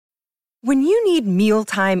When you need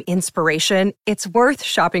mealtime inspiration, it's worth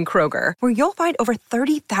shopping Kroger, where you'll find over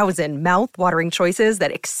 30,000 mouth-watering choices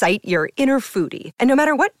that excite your inner foodie. And no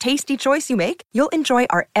matter what tasty choice you make, you'll enjoy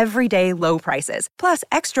our everyday low prices, plus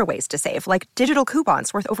extra ways to save, like digital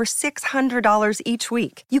coupons worth over $600 each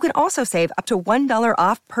week. You can also save up to $1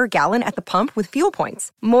 off per gallon at the pump with fuel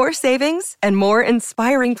points. More savings and more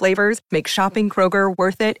inspiring flavors make shopping Kroger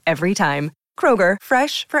worth it every time. Kroger,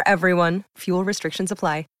 fresh for everyone. Fuel restrictions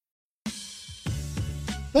apply.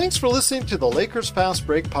 Thanks for listening to the Lakers Fast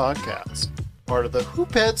Break podcast, part of the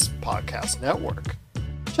Hoopheads Podcast Network.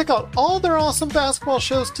 Check out all their awesome basketball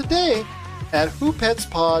shows today at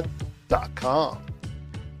hoopheadspod.com.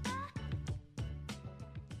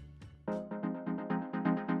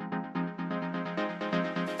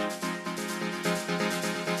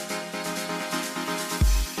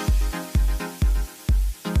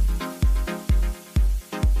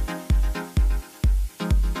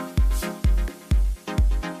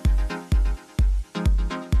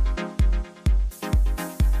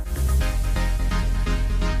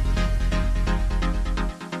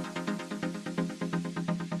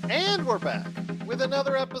 We're back with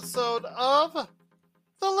another episode of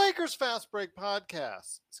the Lakers Fast Break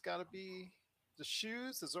podcast. It's got to be the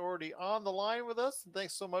Shoes is already on the line with us. And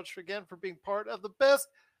thanks so much again for being part of the best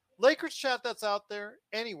Lakers chat that's out there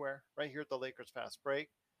anywhere right here at the Lakers Fast Break.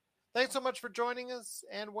 Thanks so much for joining us.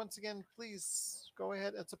 And once again, please go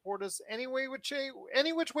ahead and support us any which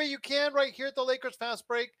way you can right here at the Lakers Fast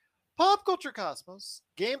Break. Pop Culture Cosmos,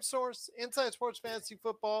 Game Source, Inside Sports Fantasy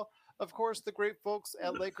Football, of course, the great folks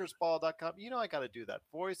at LakersBall.com. You know I got to do that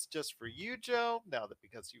voice just for you, Joe, now that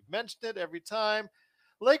because you've mentioned it every time.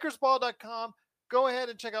 LakersBall.com. Go ahead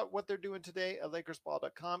and check out what they're doing today at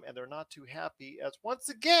LakersBall.com, and they're not too happy as once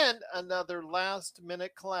again another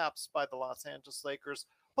last-minute collapse by the Los Angeles Lakers.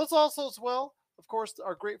 Plus also as well, of course,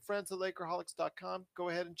 our great friends at Lakerholics.com. Go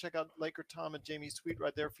ahead and check out Laker Tom and Jamie Sweet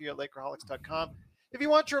right there for you at Lakerholics.com. If you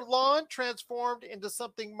want your lawn transformed into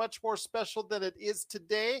something much more special than it is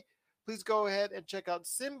today, please go ahead and check out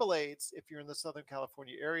Symblades if you're in the Southern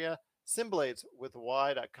California area. Symblades with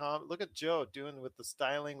Y.com. Look at Joe doing with the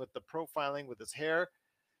styling, with the profiling, with his hair,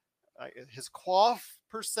 his coif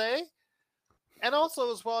per se. And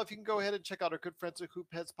also as well, if you can go ahead and check out our good friends at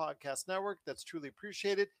Hoopheads Podcast Network, that's truly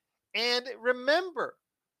appreciated. And remember,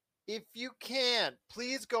 if you can,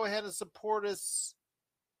 please go ahead and support us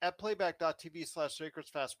at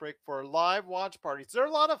playback.tv/LakersFastBreak for live watch parties. They're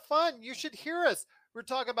a lot of fun. You should hear us. We're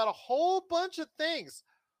talking about a whole bunch of things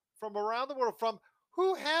from around the world, from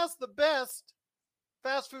who has the best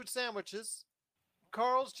fast food sandwiches,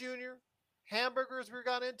 Carl's Jr., hamburgers we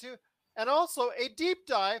got into, and also a deep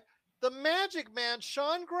dive. The Magic Man,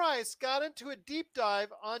 Sean Grice, got into a deep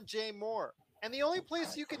dive on Jay Moore. And the only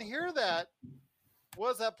place you can hear that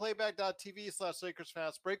was at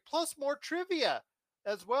playback.tv/LakersFastBreak, plus more trivia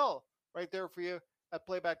as well right there for you at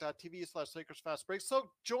playback.tv/LakersFastBreak.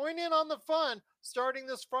 So join in on the fun starting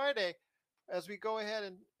this Friday as we go ahead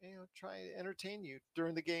and try to entertain you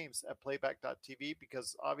during the games at playback.tv,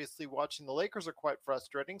 because obviously watching the Lakers are quite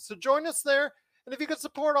frustrating. So join us there. And if you could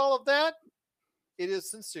support all of that, it is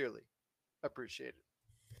sincerely appreciated.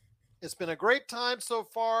 It's been a great time so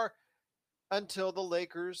far until the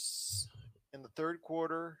Lakers in the third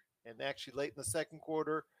quarter and actually late in the second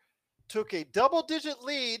quarter took a double-digit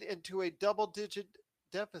lead into a double-digit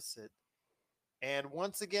deficit. And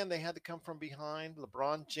once again, they had to come from behind.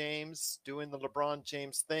 LeBron James doing the LeBron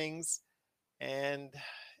James things. And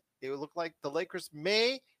it looked like the Lakers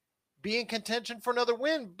may be in contention for another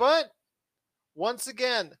win. But once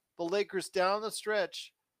again, the Lakers down the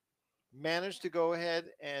stretch managed to go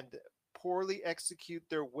ahead and poorly execute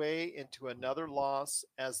their way into another loss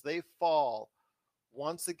as they fall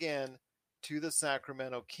once again to the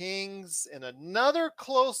Sacramento Kings in another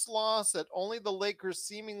close loss that only the Lakers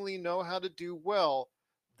seemingly know how to do well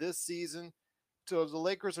this season. So the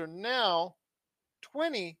Lakers are now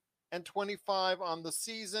 20-25 on the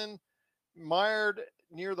season, mired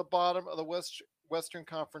near the bottom of the Western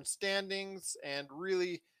Conference standings, and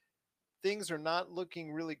really things are not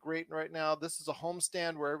looking really great right now. This is a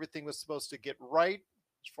homestand where everything was supposed to get right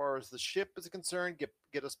as far as the ship is concerned,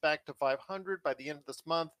 get us back to 500 by the end of this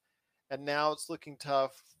month. And now it's looking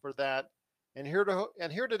tough for that. And here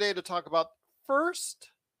today to talk about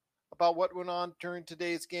what went on during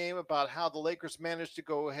today's game, about how the Lakers managed to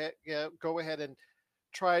go ahead and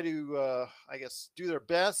try to, do their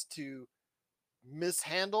best to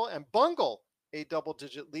mishandle and bungle a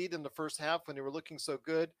double-digit lead in the first half when they were looking so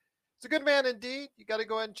good. It's a good man indeed. You got to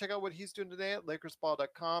go ahead and check out what he's doing today at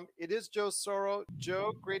LakersBall.com. It is Joe Soro.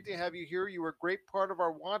 Joe, great to have you here. You were a great part of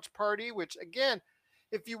our watch party, which, again,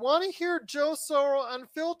 If you want to hear Joe Soro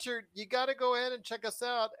unfiltered, you got to go ahead and check us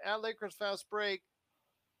out at Lakers Fast Break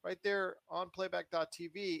right there on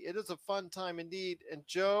playback.tv. It is a fun time indeed. And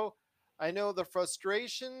Joe, I know the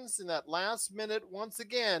frustrations in that last minute once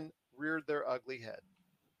again reared their ugly head.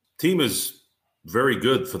 Team is very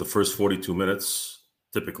good for the first 42 minutes,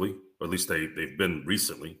 typically, or at least they've been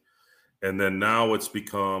recently. And then now it's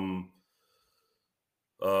become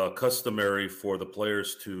customary for the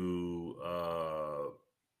players to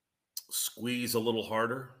squeeze a little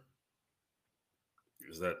harder.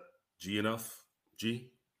 Is that G enough?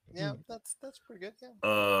 G? Yeah, that's pretty good. Yeah.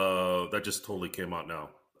 That just totally came out now.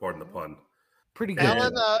 Pardon the pun. Pretty good.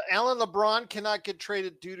 Alan LeBron cannot get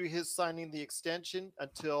traded due to his signing the extension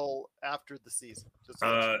until after the season.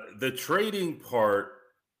 The trading part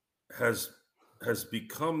has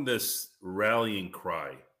become this rallying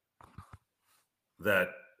cry that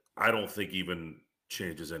I don't think even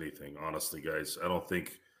changes anything, honestly, guys. I don't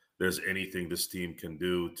think there's anything this team can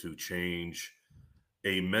do to change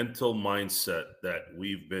a mental mindset that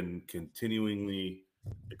we've been continually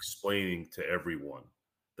explaining to everyone,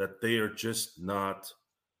 that they are just not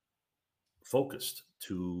focused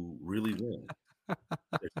to really win.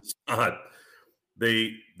 It's not.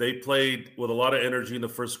 They played with a lot of energy in the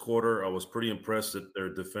first quarter. I was pretty impressed at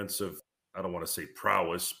their defensive, I don't want to say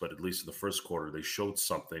prowess, but at least in the first quarter, they showed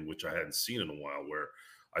something which I hadn't seen in a while, where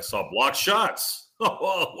I saw blocked shots.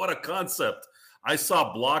 Oh, what a concept. I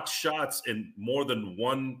saw blocked shots in more than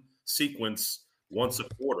one sequence once a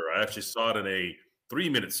quarter. I actually saw it in a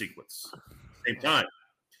 3-minute sequence, same time.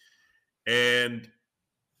 And,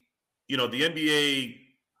 you know, the NBA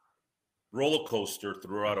roller coaster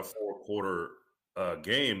throughout a 4-quarter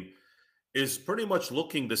game is pretty much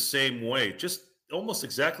looking the same way, just almost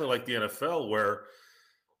exactly like the NFL, where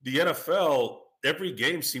the NFL, every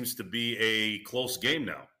game seems to be a close game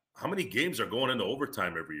now. How many games are going into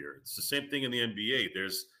overtime every year? It's the same thing in the NBA.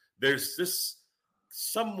 There's this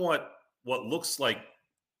somewhat what looks like,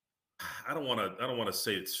 I don't want to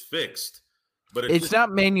say it's fixed, but it's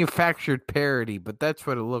not manufactured parody, but that's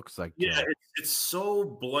what it looks like. Yeah, it's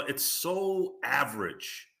so it's so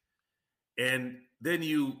average. And then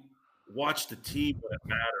you watch the team when it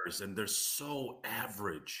matters, and they're so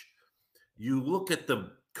average. You look at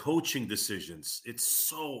the coaching decisions, it's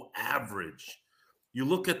so average. You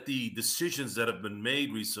look at the decisions that have been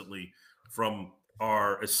made recently from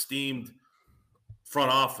our esteemed front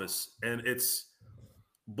office, and it's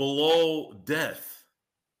below death.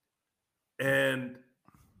 And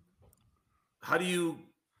how do you,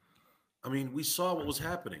 I mean, we saw what was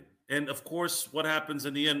happening. And of course, what happens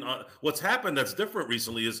in the end, what's happened that's different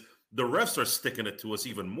recently is the refs are sticking it to us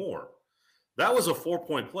even more. That was a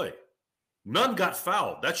 4-point play. None got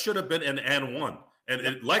fouled. That should have been an and one. And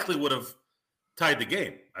it likely would have tied the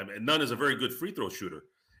game. I mean, Nunn is a very good free throw shooter.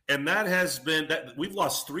 And that has been that we've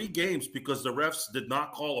lost 3 games because the refs did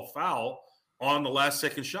not call a foul on the last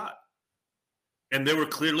second shot. And they were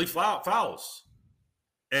clearly fouls.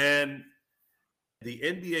 And the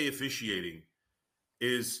NBA officiating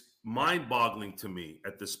is mind-boggling to me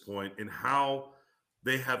at this point in how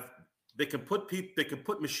they can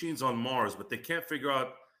put machines on Mars, but they can't figure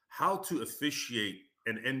out how to officiate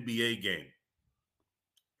an NBA game.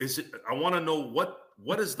 I want to know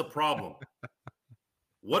what is the problem?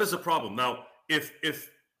 What is the problem? Now,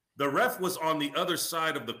 if the ref was on the other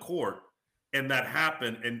side of the court and that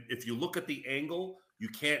happened, and if you look at the angle, you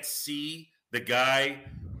can't see the guy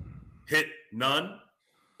hit Nunn.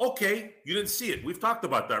 Okay, you didn't see it. We've talked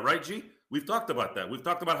about that, right, G? We've talked about that. We've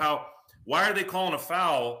talked about why are they calling a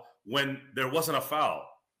foul when there wasn't a foul,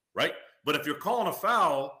 right? But if you're calling a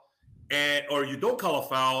foul or you don't call a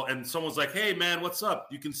foul and someone's like, hey, man, what's up?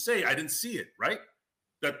 You can say, I didn't see it, right?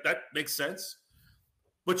 That makes sense.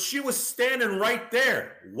 But she was standing right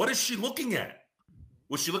there. What is she looking at?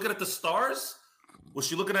 Was she looking at the stars? Was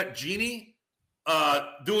she looking at Jeannie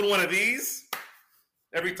doing one of these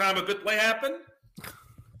every time a good play happened?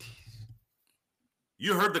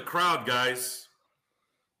 You heard the crowd, guys.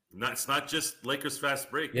 It's not just Lakers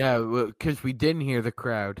Fast Break. Yeah, because we didn't hear the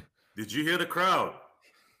crowd. Did you hear the crowd?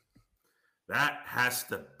 That has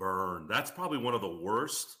to burn. That's probably one of the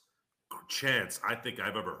worst chants I think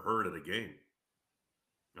I've ever heard at a game.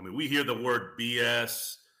 I mean, we hear the word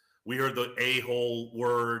BS. We heard the a-hole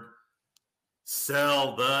word.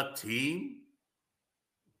 Sell the team?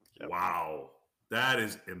 Yep. Wow. That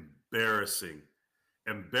is embarrassing.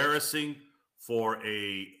 Embarrassing for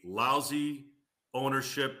a lousy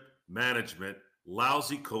ownership, management,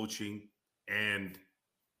 lousy coaching, and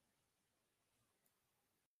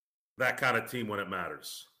that kind of team when it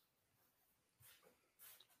matters.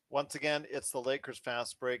 Once again, it's the Lakers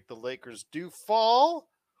fast break. The Lakers do fall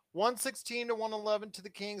 116 to 111 to the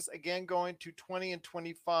Kings. Again, going to 20 and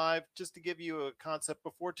 25. Just to give you a concept,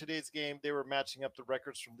 before today's game, they were matching up the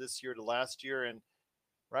records from this year to last year, and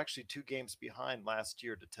we're actually 2 games behind last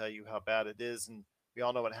year to tell you how bad it is. And we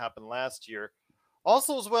all know what happened last year.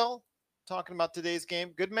 Also, as well, talking about today's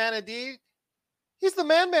game, good man Adi. He's the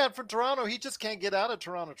man from Toronto. He just can't get out of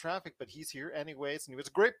Toronto traffic, but he's here anyways. And he was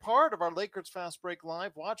a great part of our Lakers Fast Break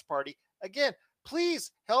Live watch party. Again,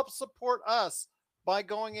 please help support us by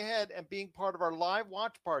going ahead and being part of our live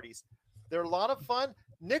watch parties. They're a lot of fun.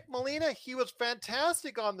 Nick Molina, he was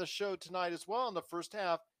fantastic on the show tonight as well in the first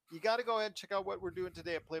half. You got to go ahead and check out what we're doing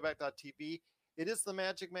today at playback.tv. It is the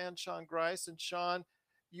Magic Man, Sean Grice. And Sean,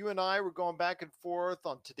 you and I were going back and forth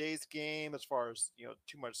on today's game as far as,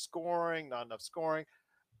 too much scoring, not enough scoring.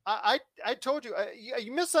 I told you,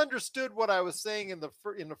 you misunderstood what I was saying in the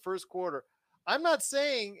first quarter. I'm not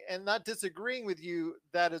saying and not disagreeing with you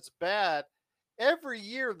that it's bad. Every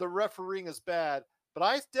year the refereeing is bad, but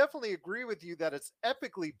I definitely agree with you that it's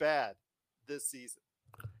epically bad this season.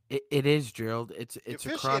 It is, Gerald. It's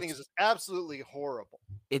officiating is just absolutely horrible.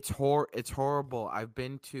 It's horrible. I've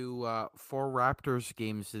been to 4 Raptors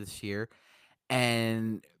games this year,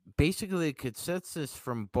 and basically the consensus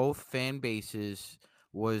from both fan bases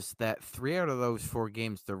was that 3 out of those 4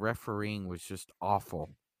 games the refereeing was just awful.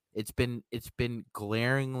 It's been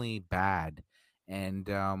glaringly bad, and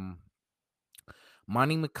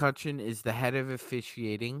Monty McCutcheon is the head of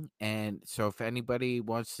officiating, and so if anybody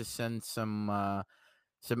wants to send some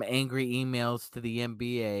angry emails to the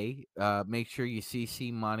NBA, make sure you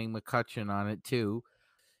CC Monty McCutcheon on it too.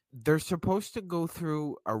 They're supposed to go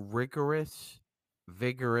through a rigorous,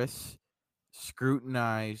 vigorous,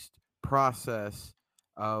 scrutinized process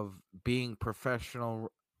of being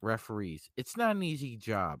professional referees. It's not an easy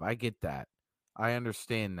job. I get that. I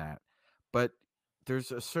understand that. But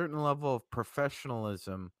there's a certain level of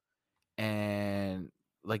professionalism and,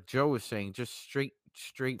 like Joe was saying, just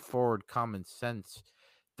straightforward common sense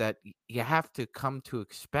that you have to come to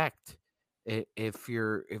expect if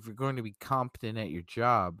you're going to be competent at your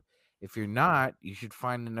job. If you're not, you should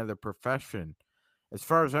find another profession. As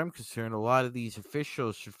far as I'm concerned, a lot of these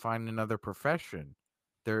officials should find another profession.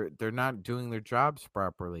 They're not doing their jobs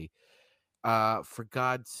properly. For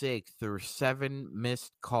God's sake, there were 7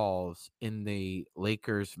 missed calls in the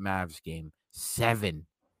Lakers-Mavs game. 7.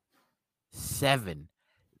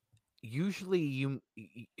 Usually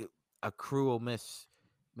a crew will miss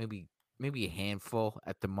maybe a handful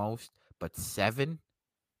at the most, but 7,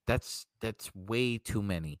 that's way too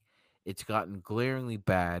many. It's gotten glaringly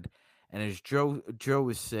bad, and as Joe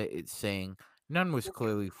was saying, none was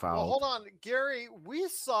clearly fouled. Well, hold on, Gary. We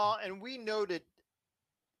saw and we noted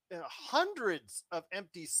hundreds of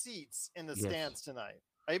empty seats in the stands tonight.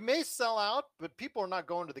 It may sell out, but people are not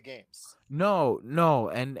going to the games. No,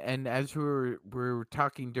 and as we were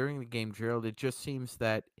talking during the game, Gerald, it just seems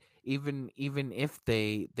that even if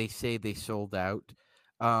they say they sold out,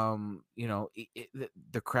 the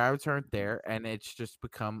crowds aren't there, and it's just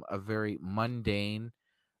become a very mundane,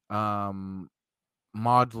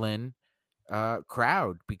 maudlin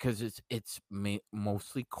crowd because it's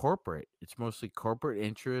mostly corporate. It's mostly corporate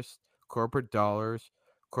interest, corporate dollars,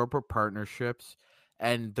 corporate partnerships,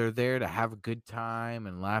 and they're there to have a good time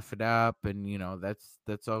and laugh it up, and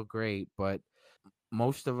that's all great, but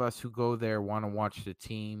most of us who go there want to watch the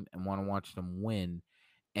team and want to watch them win.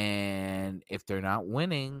 And if they're not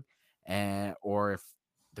winning, or if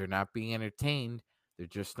they're not being entertained, they're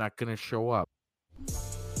just not going to show up.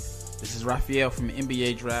 This is Raphael from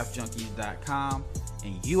NBADraftJunkies.com,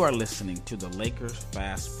 and you are listening to the Lakers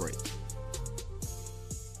Fast Break.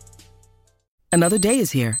 Another day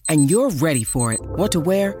is here, and you're ready for it. What to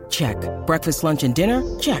wear? Check. Breakfast, lunch, and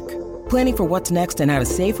dinner? Check. Planning for what's next and how to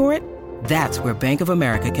save for it? That's where Bank of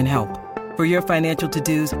America can help. For your financial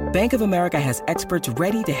to-dos, Bank of America has experts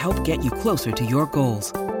ready to help get you closer to your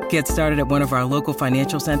goals. Get started at one of our local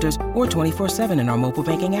financial centers or 24/7 in our mobile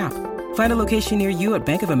banking app. Find a location near you at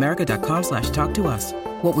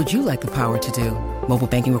bankofamerica.com/talktous. What would you like the power to do? Mobile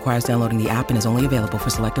banking requires downloading the app and is only available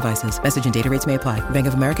for select devices. Message and data rates may apply. Bank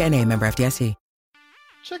of America NA, member FDIC.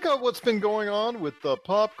 Check out what's been going on with the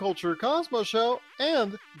Pop Culture Cosmos Show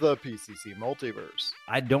and the PCC Multiverse.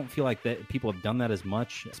 I don't feel like that people have done that as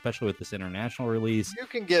much, especially with this international release. You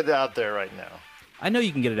can get it out there right now. I know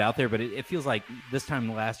you can get it out there, but it feels like this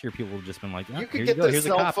time last year people have just been like, you can get the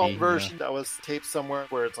cell phone version that was taped somewhere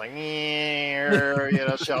where it's like,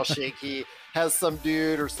 shell shaky. Has some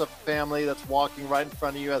dude or some family that's walking right in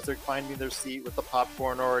front of you as they're finding their seat with the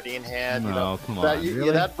popcorn already in hand. No, come on. Really?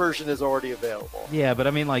 Yeah, that version is already available. Yeah, but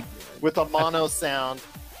I mean, like, with a mono sound.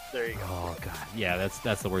 There you go. Oh god, yeah,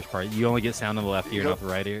 that's the worst part. You only get sound on the left ear, not the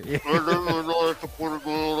right ear.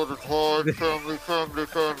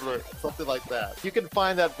 Something like that. You can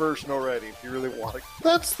find that version already if you really want it.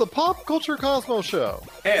 That's the Pop Culture Cosmos Show.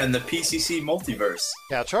 And the PCC Multiverse.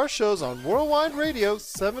 Catch our shows on Worldwide Radio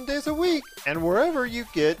 7 days a week and wherever you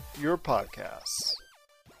get your podcasts.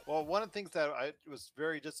 Well, one of the things that was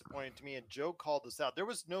very disappointing to me, and Joe called this out, there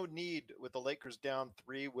was no need with the Lakers down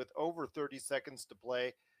 3 with over 30 seconds to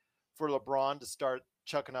play for LeBron to start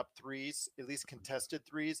chucking up threes, at least contested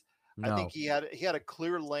threes. No. I think he had a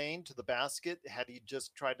clear lane to the basket had he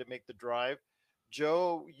just tried to make the drive.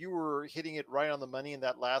 Joe, you were hitting it right on the money in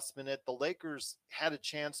that last minute. The Lakers had a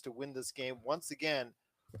chance to win this game. Once again,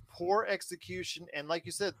 poor execution, and like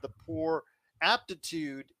you said, the poor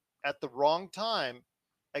aptitude at the wrong time,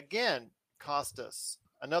 again, cost us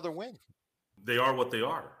another win. They are what they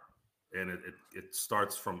are, and it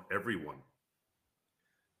starts from everyone.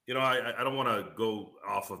 You know, I don't want to go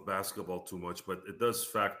off of basketball too much, but it does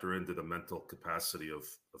factor into the mental capacity of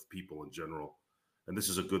people in general. And this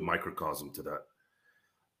is a good microcosm to that.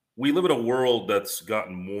 We live in a world that's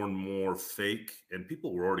gotten more and more fake, and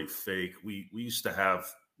people were already fake. We used to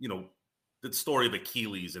have, you know, the story of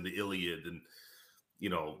Achilles and the Iliad and, you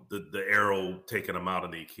know, the arrow taking him out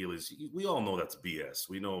on the Achilles. We all know that's BS.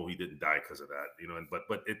 We know he didn't die because of that, you know,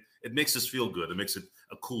 but it makes us feel good. It makes it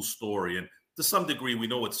a cool story. And to some degree, we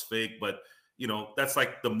know it's fake, but, you know, that's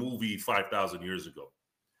like the movie 5,000 years ago.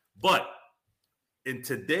 But in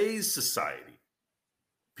today's society,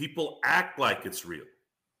 people act like it's real,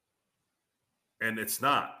 and it's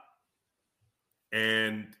not.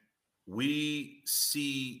 And we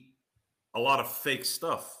see a lot of fake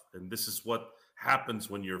stuff, and this is what happens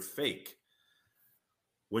when you're fake.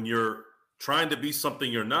 When you're trying to be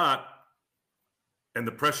something you're not, and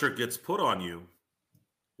the pressure gets put on you,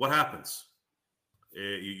 what happens? You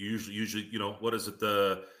usually, you know, what is it?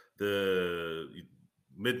 The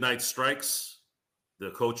midnight strikes.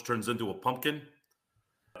 The coach turns into a pumpkin,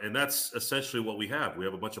 and that's essentially what we have. We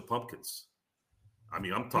have a bunch of pumpkins. I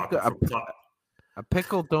mean, I'm talking from top. A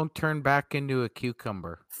pickle don't turn back into a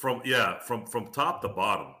cucumber. From top to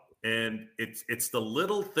bottom, and it's the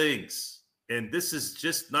little things. And this is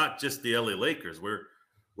just not just the LA Lakers. We're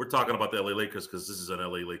talking about the LA Lakers because this is an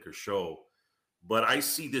LA Lakers show. But I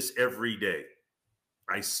see this every day.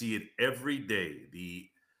 I see it every day.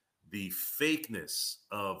 The fakeness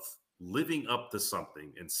of living up to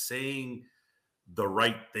something and saying the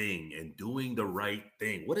right thing and doing the right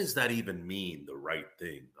thing. What does that even mean, the right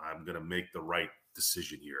thing? I'm going to make the right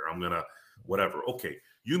decision here. I'm going to whatever. Okay,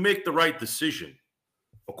 you make the right decision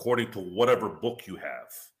according to whatever book you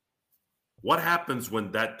have. What happens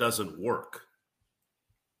when that doesn't work?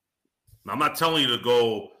 Now, I'm not telling you to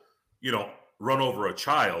go, you know, run over a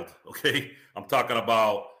child, okay? I'm talking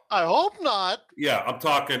about... I hope not. Yeah, I'm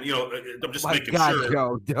talking, you know, I'm just making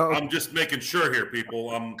sure. Joe. I'm just making sure here,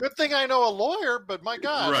 people. Good thing I know a lawyer, but my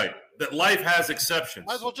God. Right. That life has exceptions.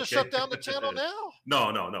 Might as well just shut down the channel now.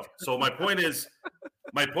 No. So my point is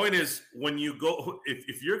when you go,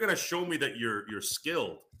 if you're going to show me that you're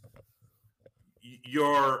skilled,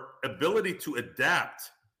 your ability to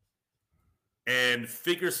adapt and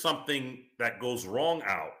figure something that goes wrong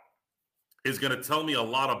out is going to tell me a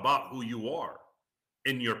lot about who you are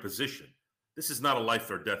in your position. This is not a life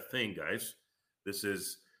or death thing, guys. This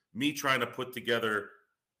is me trying to put together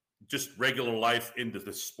just regular life into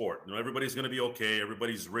the sport. You know, everybody's going to be okay.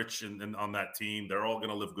 Everybody's rich and on that team. They're all going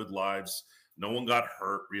to live good lives. No one got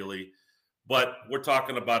hurt, really. But we're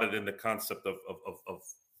talking about it in the concept of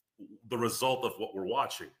the result of what we're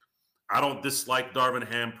watching. I don't dislike Darvin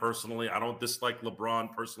Ham personally. I don't dislike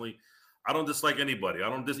LeBron personally. I don't dislike anybody. I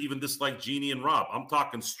don't even dislike Jeannie and Rob. I'm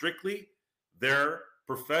talking strictly their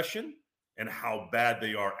profession and how bad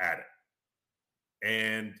they are at it.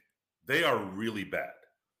 And they are really bad.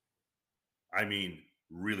 I mean,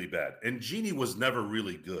 really bad. And Jeannie was never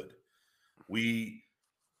really good. We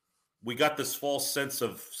got this false sense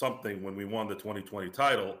of something when we won the 2020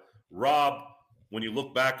 title. Rob, when you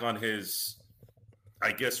look back on his,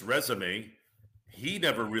 I guess, resume, he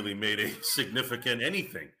never really made a significant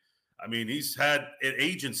anything. I mean, he's had an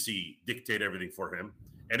agency dictate everything for him,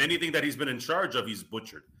 and anything that he's been in charge of, he's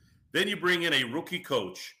butchered. Then you bring in a rookie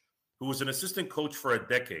coach who was an assistant coach for a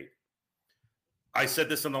decade. I said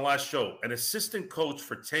this on the last show, an assistant coach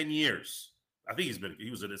for 10 years. I think he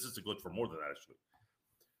was an assistant coach for more than that, actually.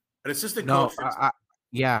 An assistant coach.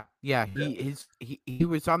 Yeah. He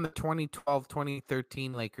was on the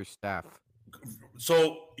 2012-2013 Lakers staff.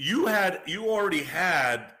 So you already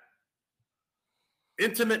had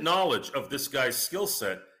intimate knowledge of this guy's skill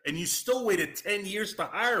set, and you still waited 10 years to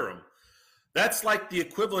hire him. That's like the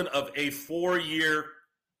equivalent of a 4-year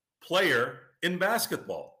player in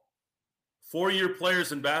basketball. 4-year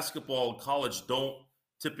players in basketball in college don't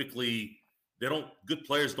typically, good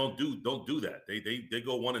players don't do that. They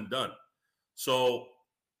go one and done. So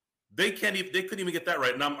they couldn't even get that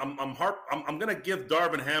right. And I'm going to give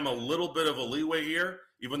Darvin Ham a little bit of a leeway here,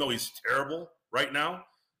 even though he's terrible right now,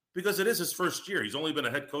 because it is his first year. He's only been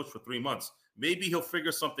a head coach for 3 months. Maybe he'll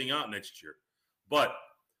figure something out next year. But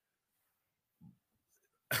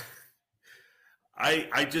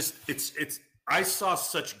I saw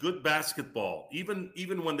such good basketball,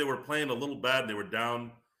 even when they were playing a little bad and they were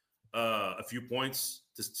down a few points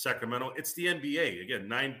to Sacramento. It's the NBA. Again,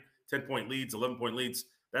 9-10 point leads, 11-point leads.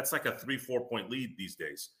 That's like a 3-4 point lead these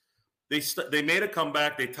days. They made a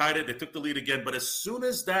comeback. They tied it. They took the lead again. But as soon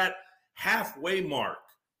as that halfway mark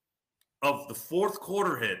of the fourth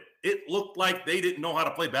quarter hit, it looked like they didn't know how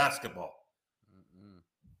to play basketball. Mm-hmm.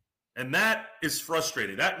 And that is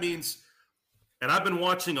frustrating. That means, and I've been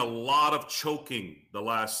watching a lot of choking the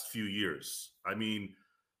last few years. I mean,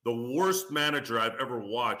 the worst manager I've ever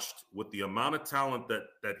watched with the amount of talent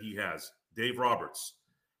that he has, Dave Roberts,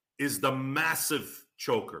 is the massive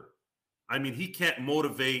choker. I mean, he can't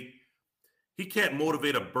motivate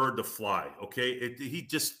a bird to fly, okay? He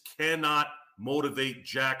just cannot motivate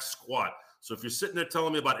jack squat. So if you're sitting there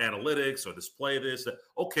telling me about analytics or display this,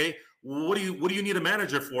 okay, what do you need a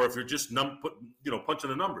manager for if you're just punching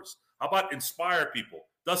the numbers? How about inspire people?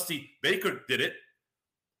 Dusty Baker did it.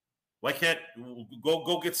 Why can't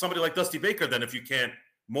go get somebody like Dusty Baker then if you can't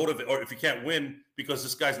motivate or if you can't win because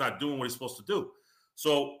this guy's not doing what he's supposed to do?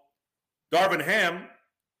 So Darvin Ham,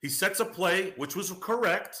 he sets a play which was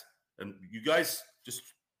correct, and you guys just,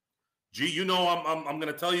 I'm going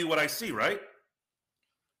to tell you what I see, right?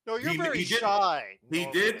 No, you're very shy. He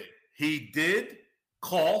did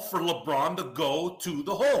call for LeBron to go to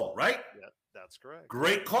the hole, right? Yeah, that's correct.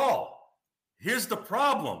 Great call. Here's the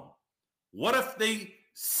problem. What if they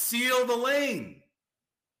seal the lane?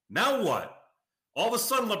 Now what? All of a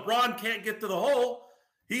sudden, LeBron can't get to the hole.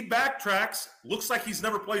 He backtracks. Looks like he's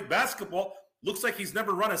never played basketball. Looks like he's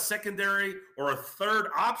never run a secondary or a third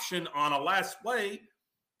option on a last play.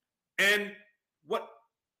 And what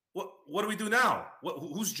do we do now?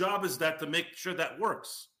 Whose job is that to make sure that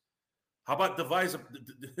works? How about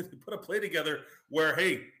put a play together where,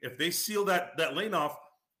 hey, if they seal that lane off,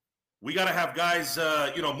 we got to have guys,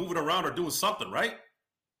 moving around or doing something, right?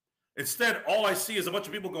 Instead, all I see is a bunch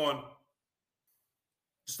of people going,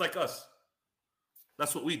 just like us.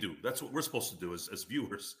 That's what we do. That's what we're supposed to do as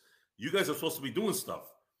viewers. You guys are supposed to be doing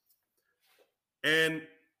stuff. And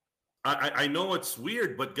I know it's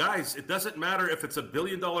weird, but guys, it doesn't matter if it's $1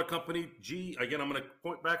 billion company. Again, I'm going to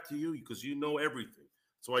point back to you because you know everything.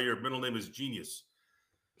 That's why your middle name is Genius.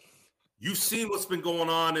 You've seen what's been going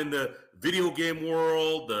on in the video game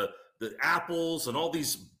world, the Apples and all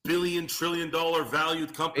these $1 trillion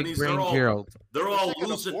valued companies. They're all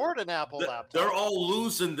losing. An Apple laptop. They're all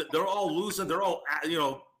losing. They're all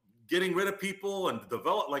getting rid of people and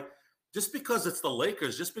develop. Just because it's the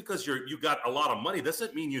Lakers, just because you got a lot of money,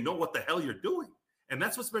 doesn't mean you know what the hell you're doing. And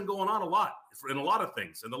that's what's been going on a lot in a lot of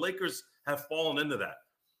things. And the Lakers have fallen into that.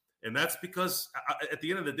 And that's because at the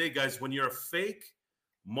end of the day, guys, when you're a fake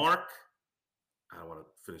Mark, I don't want to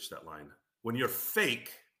finish that line. When you're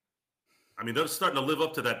fake, I mean, they're starting to live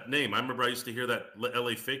up to that name. I remember I used to hear that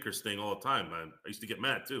LA Fakers thing all the time. I used to get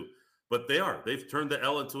mad too. But they've turned the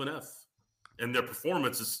L into an F. And their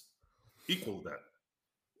performance is equal to that.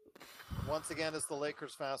 Once again, it's the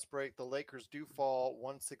Lakers fast break. The Lakers do fall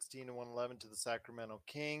 116-111 to the Sacramento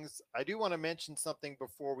Kings. I do want to mention something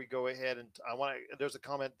before we go ahead, and there's a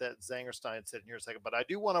comment that Zangerstein said in here a second, but I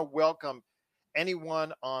do want to welcome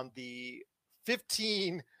anyone on the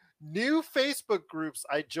 15 new Facebook groups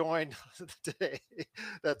I joined today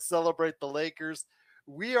that celebrate the Lakers.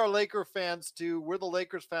 We are Laker fans too. We're the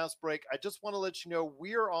Lakers fast break. I just want to let you know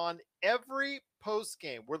we are on every post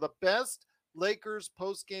game. We're the best Lakers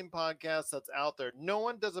post-game podcast that's out there. No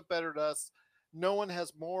one does it better than us. No one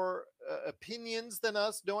has more opinions than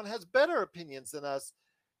us. No one has better opinions than us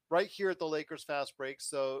right here at the Lakers Fast Break.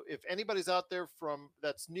 So if anybody's out there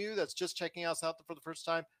that's new, that's just checking us out for the first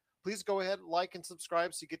time, please go ahead, like and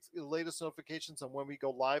subscribe so you get the latest notifications on when we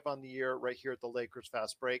go live on the air right here at the Lakers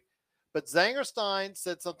Fast Break. But Zangerstein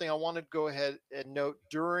said something I wanted to go ahead and note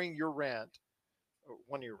during your rant, or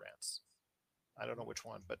one of your rants. I don't know which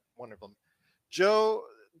one, but one of them. Joe,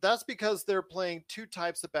 that's because they're playing two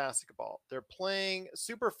types of basketball. They're playing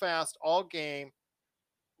super fast all game,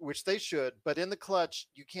 which they should, but in the clutch,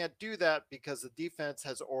 you can't do that because the defense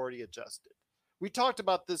has already adjusted. We talked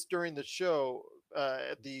about this during the show,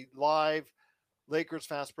 the live Lakers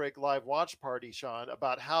Fast Break live watch party, Sean,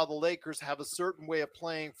 about how the Lakers have a certain way of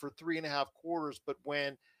playing for 3.5 quarters, but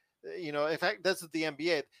when, in fact, that's at the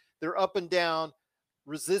NBA. They're up and down.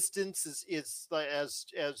 Resistance is as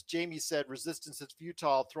Jamie said, resistance is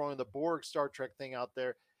futile, throwing the Borg Star Trek thing out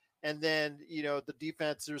there. And then, the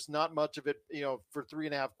defense, there's not much of it, for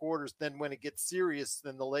 3.5 quarters. Then when it gets serious,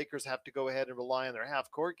 then the Lakers have to go ahead and rely on their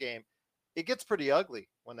half court game. It gets pretty ugly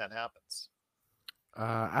when that happens.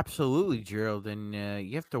 Absolutely, Gerald. And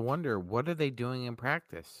you have to wonder, what are they doing in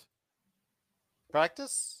practice?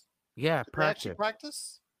 Practice? Yeah, Did they actually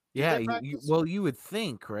practice? Yeah, you would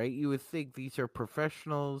think, right? You would think these are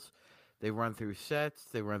professionals. They run through sets,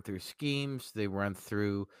 they run through schemes, they run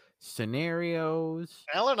through scenarios.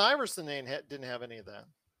 Allen Iverson didn't have any of that.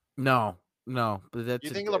 No, but that's. You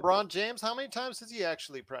think LeBron James? How many times does he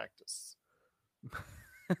actually practice?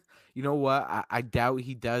 You know what? I doubt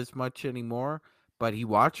he does much anymore, but he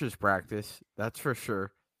watches practice. That's for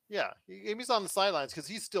sure. Yeah, he's on the sidelines because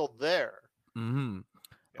he's still there. Mm-hmm.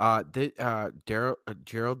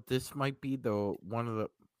 Gerald, this might be one of the.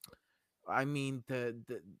 I mean,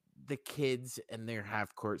 the kids and their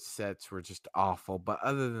half court sets were just awful, but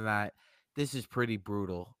other than that, this is pretty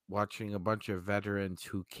brutal. Watching a bunch of veterans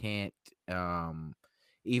who can't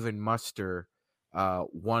even muster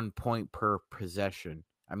 1 point per possession.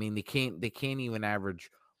 I mean, they can't even average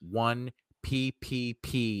 1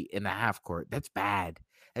 PPP in the half court. That's bad.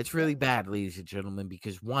 That's really bad, ladies and gentlemen,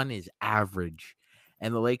 because 1 is average.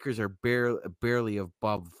 And the Lakers are barely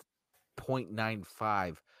above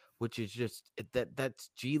 0.95, which is just that's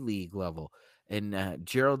G League level. And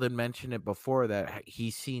Gerald had mentioned it before that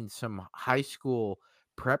he's seen some high school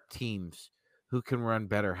prep teams who can run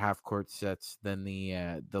better half court sets than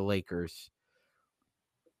the Lakers.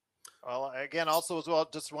 Well, again, also as well,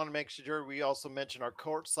 just want to make sure we also mention our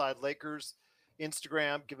Courtside Lakers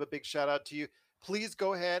Instagram. Give a big shout out to you. Please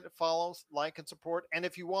go ahead, follow, like, and support. And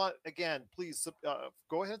if you want, again, please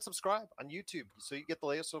go ahead and subscribe on YouTube so you get the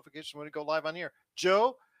latest notification when we go live on here.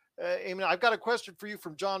 Joe, I've got a question for you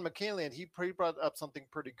from John McKinley, and he brought up something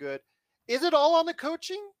pretty good. Is it all on the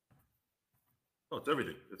coaching? No, it's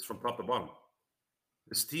everything. It's from top to bottom.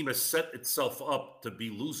 This team has set itself up to be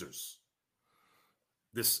losers.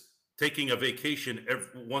 This taking a vacation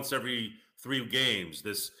once every 3 games,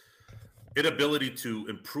 this inability to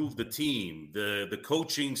improve the team, the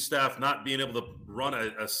coaching staff not being able to run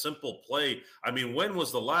a simple play. I mean, when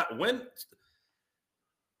was the last? When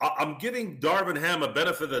I'm giving Darvin Ham a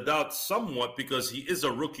benefit of the doubt somewhat because he is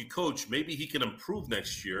a rookie coach. Maybe he can improve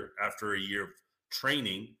next year after a year of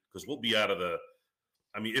training because we'll be out of the.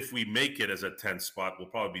 I mean, if we make it as a 10th spot, we'll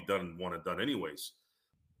probably be done one and done anyways.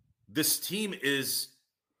 This team is.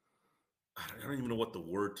 I don't even know what the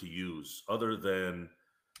word to use other than.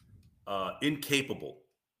 Incapable.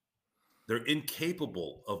 They're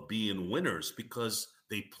incapable of being winners because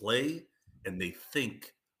they play and they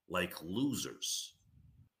think like losers.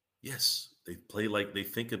 Yes, they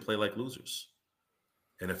think and play like losers.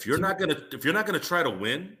 And if you're not gonna try to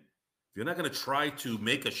win, if you're not gonna try to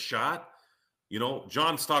make a shot,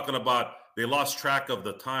 John's talking about they lost track of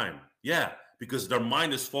the time. Yeah, because their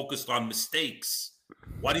mind is focused on mistakes.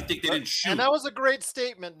 Why do you think they didn't shoot? And that was a great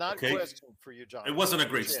statement, not question for you, John. It wasn't a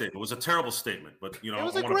great statement. It was a terrible statement, but it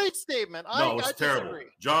was a great statement. No, it was terrible. Disagree.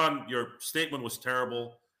 John, your statement was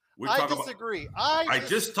terrible. I disagree. I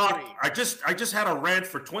just had a rant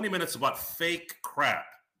for 20 minutes about fake crap.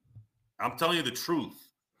 I'm telling you the truth.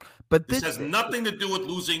 But this has nothing to do with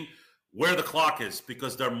losing where the clock is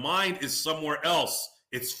because their mind is somewhere else.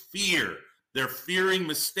 It's fear. They're fearing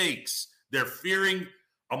mistakes. They're fearing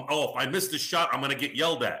if I miss the shot, I'm going to get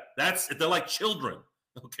yelled at. They're like children,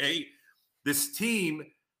 okay? This team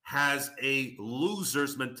has a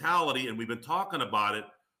loser's mentality, and we've been talking about it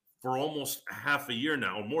for almost half a year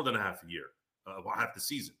now, or more than half a year, about half the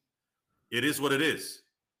season. It is what it is.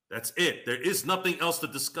 That's it. There is nothing else to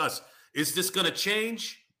discuss. Is this going to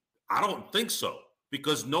change? I don't think so,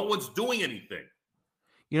 because no one's doing anything.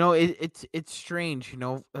 It's strange,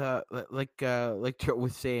 like Joe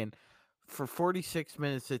was saying, for 46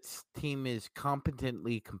 minutes, its team is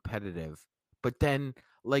competently competitive. But then,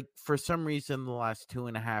 for some reason, the last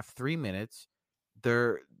 2.5, 3 minutes,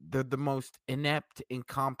 they're the most inept,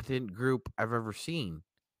 incompetent group I've ever seen.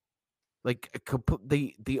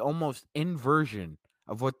 The almost inversion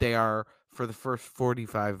of what they are for the first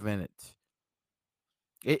 45 minutes.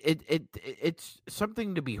 It's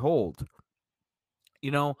something to behold.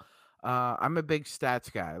 I'm a big stats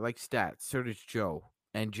guy. I like stats. So does Joe.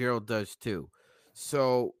 And Gerald does too.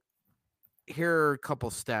 So here are a couple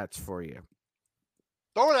stats for you.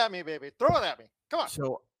 Throw it at me, baby. Throw it at me. Come on.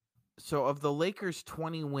 So of the Lakers'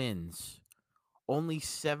 20 wins, only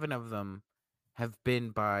 7 of them have been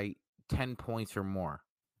by 10 points or more.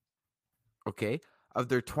 Okay? Of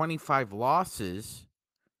their 25 losses,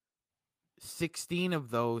 16 of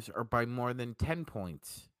those are by more than 10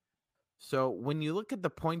 points. So when you look at the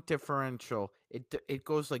point differential, it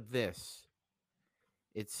goes like this.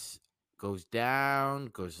 It's goes down,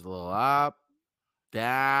 goes a little up,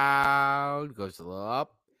 down, goes a little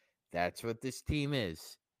up. That's what this team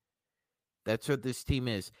is. That's what this team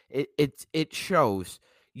is. It shows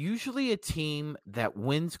usually a team that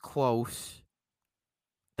wins close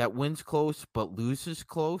but loses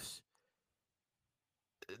close.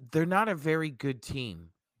 They're not a very good team.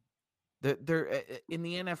 They're in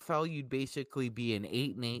the NFL. You'd basically be an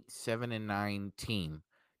 8-8, 7-9 team.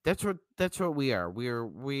 That's what we are.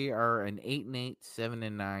 We are an 8-8,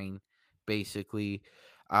 7-9, basically.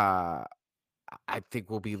 I think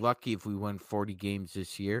we'll be lucky if we win 40 games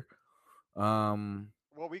this year. Well,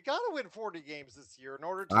 we got to win 40 games this year in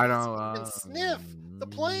order to I don't even sniff the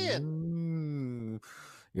play-in.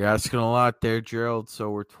 You're asking a lot there, Gerald.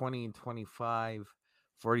 So we're 20-25,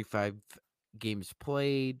 45 games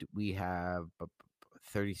played. We have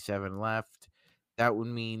 37 left. That would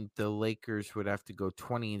mean the Lakers would have to go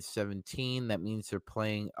 20-17. That means they're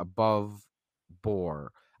playing above Bohr.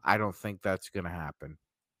 I don't think that's going to happen.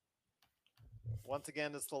 Once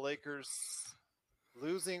again, it's the Lakers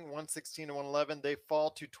losing 116-111. They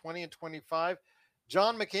fall to 20-25.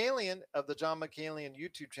 John McCallion of the John McCallion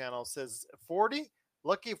YouTube channel says 40.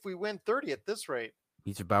 Lucky if we win 30 at this rate.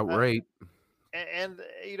 He's about right. And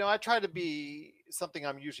I try to be something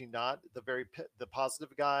I'm usually not, the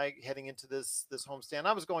positive guy heading into this homestand.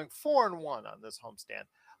 I was going 4-1 on this homestand.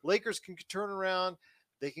 Lakers can turn around.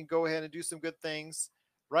 They can go ahead and do some good things.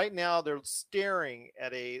 Right now, they're staring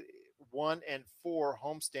at a 1-4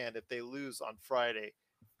 homestand if they lose on Friday.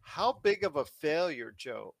 How big of a failure,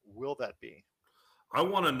 Joe, will that be? I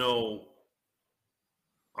want to know.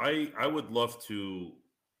 I would love to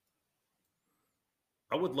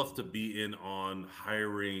be in on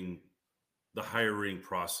the hiring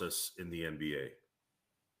process in the NBA.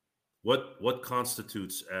 What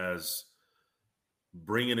constitutes as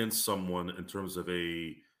bringing in someone in terms of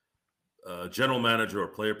a general manager or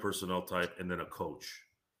player personnel type, and then a coach?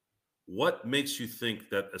 What makes you think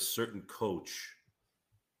that a certain coach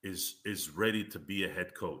is ready to be a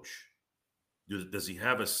head coach? Does he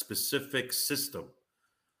have a specific system?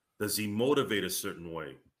 Does he motivate a certain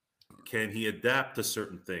way? Can he adapt to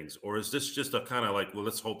certain things? Or is this just a kind of like, well,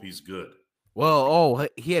 let's hope he's good? Well,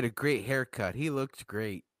 he had a great haircut. He looked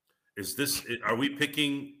great. Are we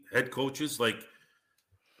picking head coaches like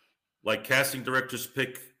casting directors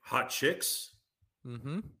pick hot chicks?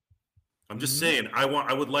 Mm-hmm. I'm just saying,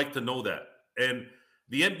 I would like to know that. And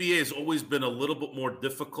the NBA has always been a little bit more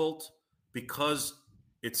difficult because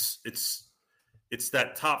it's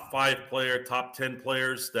that top 5 player, top 10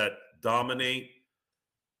 players that dominate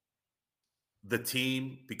the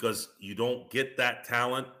team, because you don't get that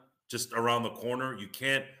talent just around the corner. You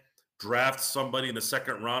can't draft somebody in the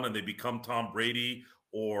second round and they become Tom Brady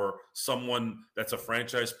or someone that's a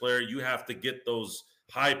franchise player. You have to get those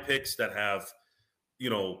high picks that have,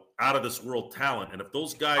 out of this world talent. And if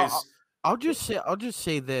those guys, I'll just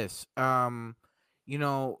say this, as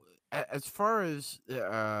far as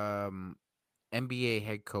NBA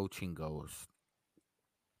head coaching goes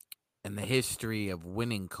and the history of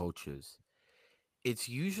winning coaches, it's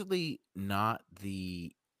usually not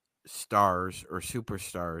the stars or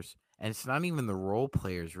superstars, and it's not even the role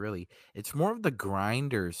players, really. It's more of the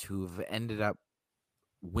grinders who've ended up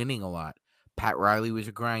winning a lot. Pat Riley was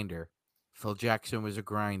a grinder. Phil Jackson was a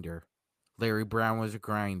grinder. Larry Brown was a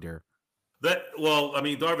grinder.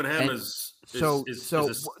 Darvin Ham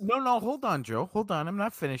No, hold on, Joe. Hold on. I'm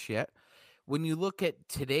not finished yet. When you look at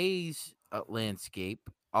today's landscape,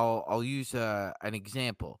 I'll use an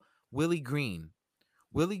example. Willie Green.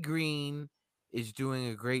 Willie Green is doing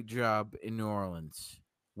a great job in New Orleans.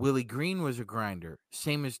 Willie Green was a grinder,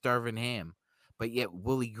 same as Darvin Ham. But yet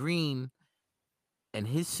Willie Green and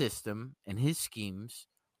his system and his schemes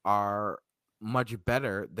are much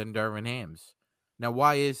better than Darvin Ham's. Now,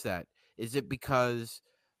 why is that? Is it because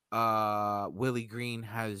Willie Green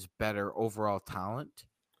has better overall talent?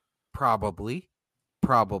 Probably.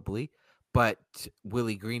 But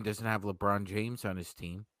Willie Green doesn't have LeBron James on his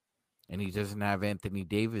team. And he doesn't have Anthony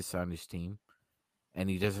Davis on his team. And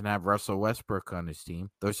he doesn't have Russell Westbrook on his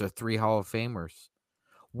team. Those are 3 Hall of Famers.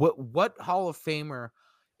 What Hall of Famer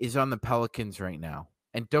is on the Pelicans right now?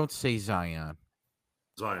 And don't say Zion.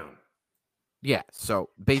 Yeah, so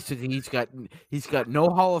basically he's got no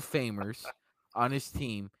Hall of Famers on his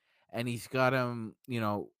team. and he's got him,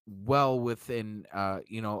 well within, a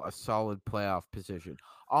solid playoff position.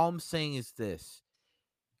 All I'm saying is this: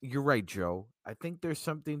 you're right, Joe. I think there's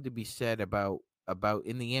something to be said about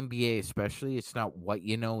in the NBA, especially. It's not what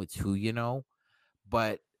you know; it's who you know.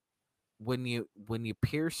 But when you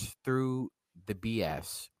pierce through the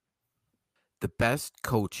BS, the best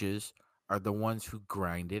coaches are the ones who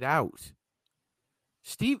grind it out.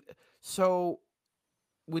 Steve, so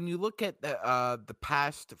when you look at the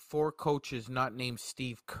past 4 coaches not named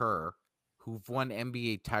Steve Kerr who've won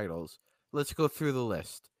NBA titles, let's go through the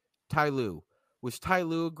list. Ty Lue. Was Ty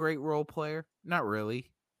Lue a great role player? Not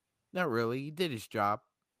really. Not really. He did his job.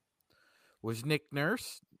 Was Nick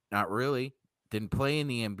Nurse? Not really. Didn't play in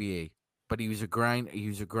the NBA, but he was a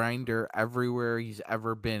grinder everywhere he's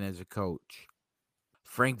ever been as a coach.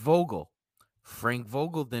 Frank Vogel. Frank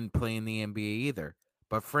Vogel didn't play in the NBA either,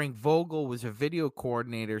 but Frank Vogel was a video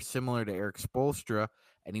coordinator similar to Eric Spoelstra,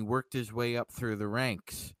 and he worked his way up through the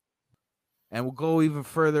ranks. And we'll go even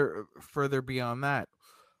further beyond that.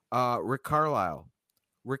 Rick Carlisle.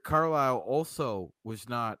 Rick Carlisle also was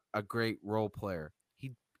not a great role player.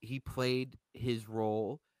 He played his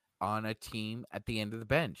role on a team at the end of the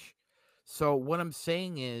bench. So what I'm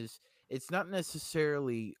saying is, it's not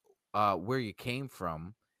necessarily where you came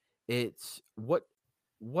from. It's what,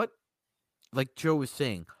 like Joe was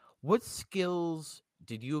saying, what skills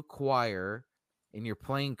did you acquire in your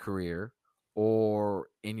playing career or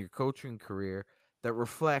in your coaching career that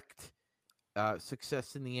reflect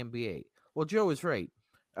success in the NBA? Well, Joe is right.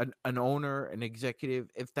 An owner, an executive,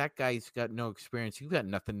 if that guy's got no experience, you've got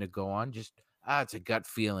nothing to go on. Just, it's a gut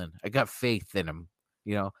feeling. I got faith in him.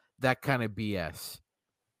 That kind of BS.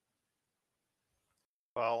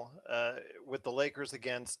 Well, with the Lakers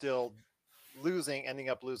again still ending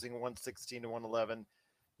up losing 116 to 111,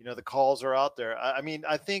 the calls are out there. I mean,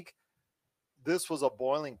 I think this was a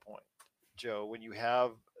boiling point, Joe, when you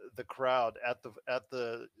have the crowd at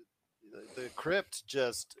the crypt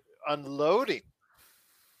just unloading.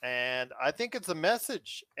 And I think it's a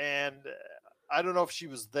message. And I don't know if she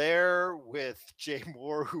was there with Jay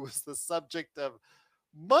Moore, who was the subject of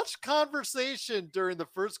much conversation during the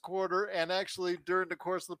first quarter and actually during the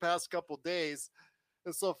course of the past couple of days.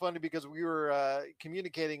 It's so funny because we were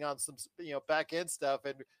communicating on some, back end stuff,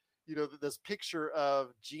 and this picture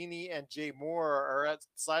of Jeannie and Jay Moore are at the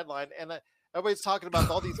sideline, and everybody's talking about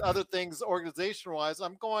all these other things organization wise.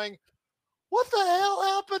 I'm going, what the hell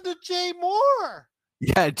happened to Jay Moore?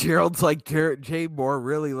 Yeah, Gerald's like, Jay Moore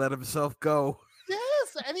really let himself go.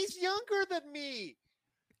 Yes, and he's younger than me.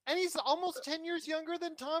 And he's almost 10 years younger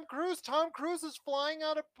than Tom Cruise. Tom Cruise is flying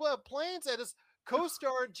out of planes, and his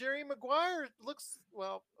co-star, Jerry Maguire, looks,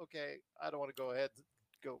 well, okay, I don't want to go ahead and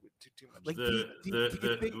go too much. Like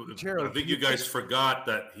Gerald, I think you guys forgot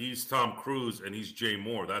that he's Tom Cruise and he's Jay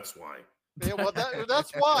Moore. That's why. Yeah, well,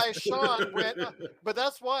 that's why Sean went, but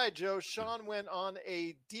that's why, Joe, Sean went on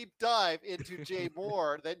a deep dive into Jay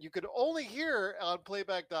Moore that you could only hear on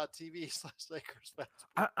playback.tv/Lakers.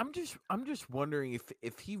 I'm just wondering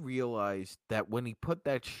if he realized that when he put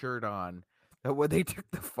that shirt on, that when they took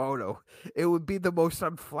the photo, it would be the most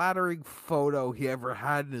unflattering photo he ever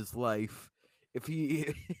had in his life. If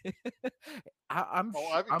he,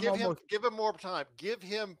 give him more time. Give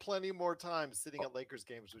him plenty more time sitting at Lakers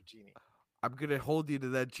games with Jeannie. I'm going to hold you to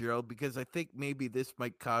that, Gerald, because I think maybe this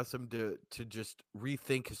might cause him to just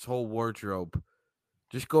rethink his whole wardrobe.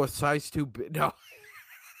 Just go a size too big. No.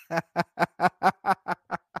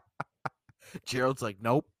 Gerald's like,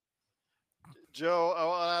 nope. Joe,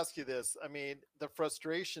 I'll ask you this. I mean, the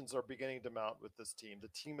frustrations are beginning to mount with this team. The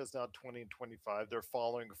team is now 20-25. They're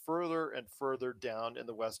falling further and further down in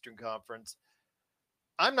the Western Conference.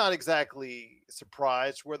 I'm not exactly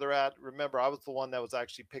surprised where they're at. Remember, I was the one that was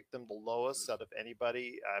actually picked them the lowest out of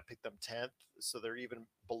anybody. I picked them 10th, so they're even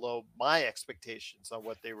below my expectations on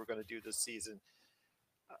what they were going to do this season.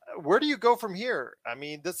 Where do you go from here? I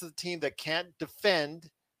mean, this is a team that can't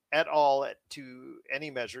defend at all to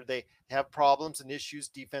any measure. They have problems and issues,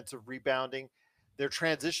 defensive rebounding. Their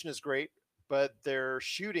transition is great, but their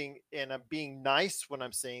shooting, and I'm being nice when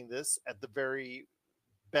I'm saying this, at the very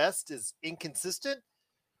best is inconsistent.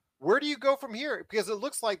 Where do you go from here? Because it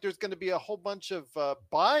looks like there's going to be a whole bunch of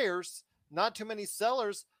buyers, not too many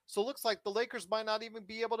sellers. So it looks like the Lakers might not even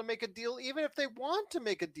be able to make a deal, even if they want to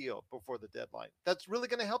make a deal before the deadline. That's really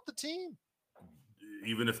going to help the team.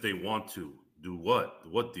 Even if they want to do what?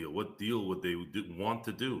 What deal? What deal would they want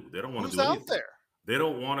to do? They don't want to do anything. Who's out there? They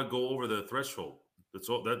don't want to go over the threshold. That's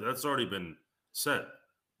already been said.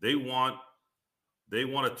 They want a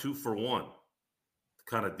 2-for-1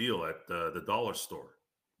 kind of deal at the dollar store.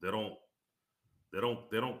 They don't They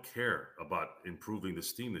don't care about improving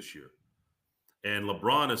this team this year. And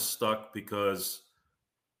LeBron is stuck because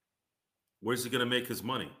where's he going to make his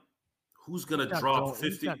money? Who's going to drop 50?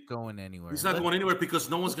 He's not going anywhere. He's not going anywhere because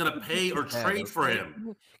no one's going to pay or trade for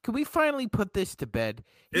him. Can we finally put this to bed?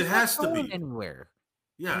 It has to be anywhere.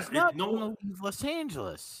 Yeah, he's not going to leave Los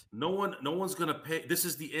Angeles. No one's going to pay. This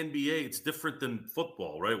is the NBA. It's different than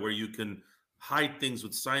football, right? Where you can hide things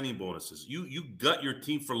with signing bonuses. You gut your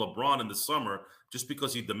team for LeBron in the summer just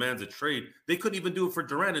because he demands a trade. They couldn't even do it for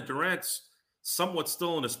Durant, and Durant's somewhat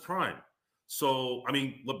still in his prime. So, I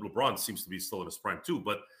mean, LeBron seems to be still in his prime too,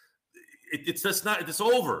 but it's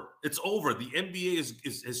over. It's over. The NBA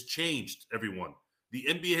has changed, everyone. The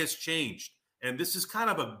NBA has changed. And this is kind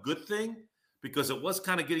of a good thing because it was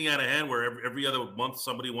kind of getting out of hand where every other month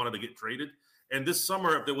somebody wanted to get traded. And this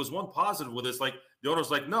summer, if there was one positive with this, like the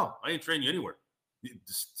owner's like, no, I ain't trading you anywhere. You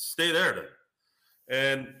just stay there then.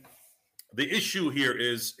 And the issue here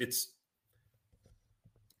is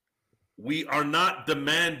we are not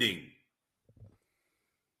demanding.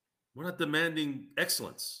 We're not demanding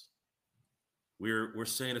excellence. We're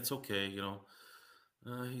saying it's okay,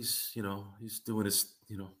 he's doing his,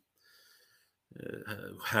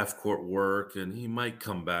 half court work, and he might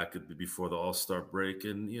come back before the All-Star break.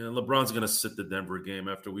 And LeBron's going to sit the Denver game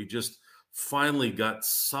after we just finally got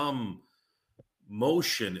some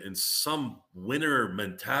motion and some winner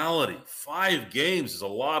mentality. 5 games is a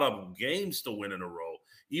lot of games to win in a row,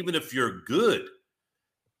 even if you're good.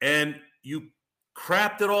 And you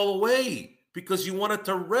crapped it all away because you wanted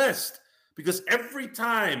to rest. Because every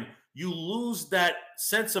time you lose that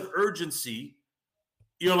sense of urgency,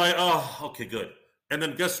 you're like, oh, okay, good. And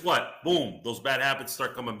then guess what? Boom, those bad habits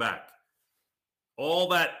start coming back. All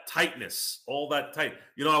that tightness, all that tight.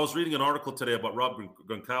 I was reading an article today about Rob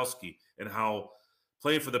Gronkowski and how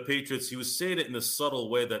playing for the Patriots, he was saying it in a subtle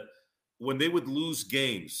way that when they would lose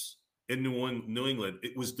games in New England,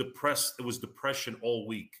 it was depression all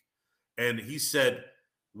week. And he said,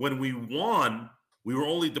 when we won, we were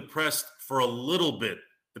only depressed for a little bit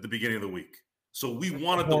at the beginning of the week. So we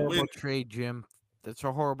wanted to win. Trade, Jim. That's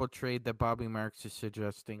a horrible trade that Bobby Marks is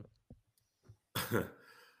suggesting.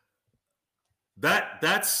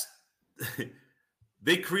 That's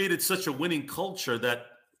they created such a winning culture that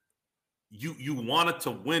you wanted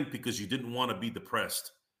to win because you didn't want to be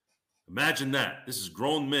depressed. Imagine that. This is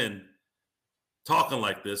grown men talking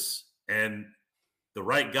like this, and the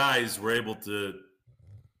right guys were able to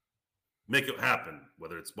make it happen,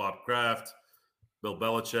 whether it's Bob Kraft, Bill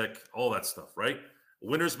Belichick, all that stuff, right?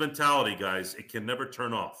 Winner's mentality, guys. It can never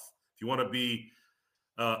turn off. If you want to be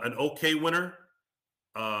an okay winner,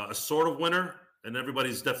 a sort of winner, and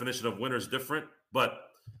everybody's definition of winner is different, but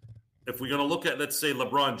if we're going to look at, let's say,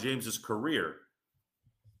 LeBron James's career,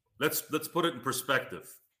 let's put it in perspective.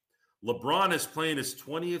 LeBron is playing his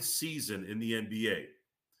 20th season in the NBA.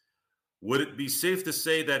 Would it be safe to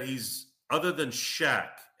say that he's, other than Shaq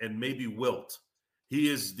and maybe Wilt, he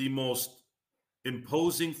is the most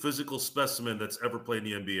imposing physical specimen that's ever played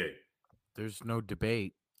in the NBA? There's no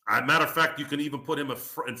debate. Matter of fact, you can even put him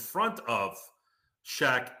in front of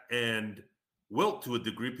Shaq and Wilt to a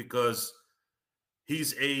degree because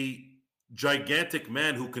he's a gigantic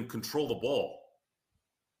man who can control the ball.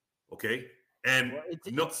 Okay? And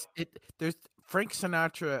there's Frank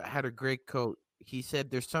Sinatra had a great quote. He said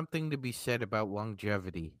there's something to be said about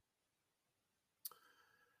longevity.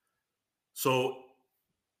 So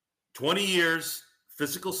 20 years,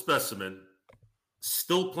 physical specimen,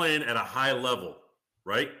 still playing at a high level,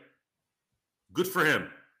 right? Good for him.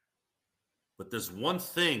 But there's one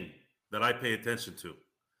thing that I pay attention to.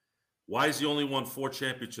 Why has he only won 4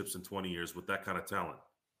 championships in 20 years with that kind of talent?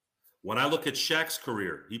 When I look at Shaq's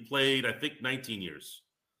career, he played, I think, 19 years.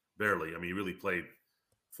 Barely. I mean, he really played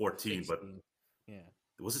 14, 16. but yeah.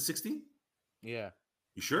 Was it 16? Yeah.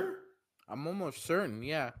 You sure? I'm almost certain,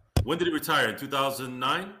 yeah. When did he retire? In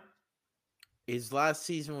 2009? His last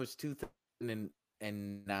season was 2008.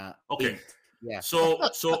 Okay. Yeah.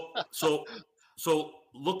 So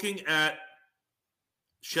looking at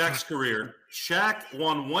Shaq's career, Shaq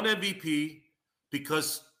won 1 MVP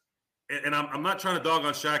because, and I'm not trying to dog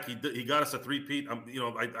on Shaq. He got us a 3-peat.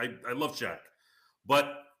 I love Shaq,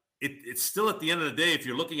 but it's still at the end of the day, if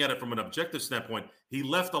you're looking at it from an objective standpoint, he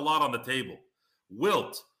left a lot on the table.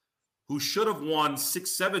 Wilt, who should have won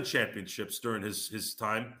 6-7 championships during his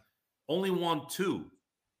time, only won 2.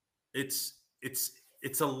 It's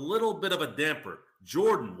a little bit of a damper.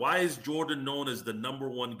 Jordan, why is Jordan known as the number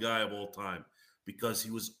 1 guy of all time? Because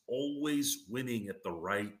he was always winning at the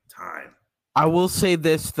right time. I will say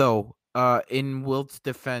this, though, in Wilt's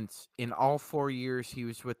defense, in all 4 years he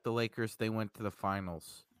was with the Lakers, they went to the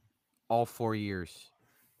finals. all 4 years.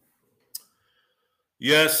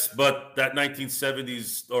 Yes, but that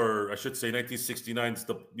 1970s, or I should say 1969's,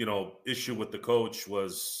 the issue with the coach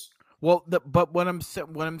was. Well, but what I'm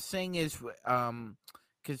saying is,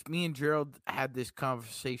 because me and Gerald had this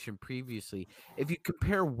conversation previously. If you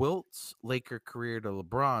compare Wilt's Laker career to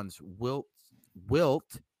LeBron's,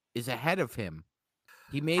 Wilt is ahead of him.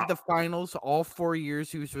 He made the finals all 4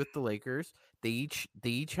 years he was with the Lakers. They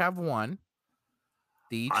each have one.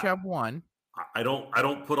 I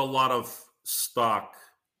don't put a lot of stock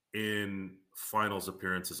in finals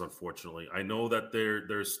appearances, unfortunately. I know that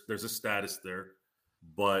there's a status there,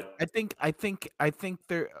 but I think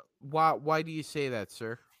there. Why do you say that,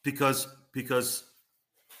 sir? because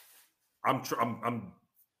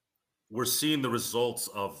we're seeing the results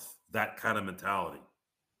of that kind of mentality.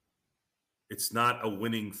 It's not a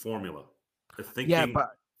winning formula. Yeah,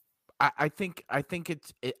 but I think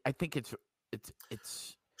it's.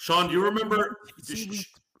 Sean, do you remember?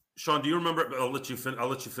 Sean, do you remember? I'll let you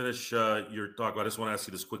finish your talk. I just want to ask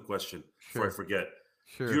you this quick question before I forget.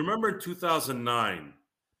 Sure. Do you remember in 2009,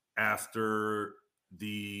 after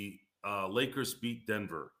the Lakers beat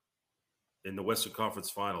Denver in the Western Conference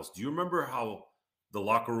Finals? Do you remember how the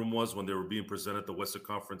locker room was when they were being presented the Western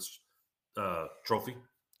Conference trophy?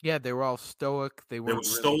 Yeah, they were all stoic. They were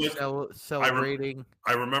stoic. Celebrating.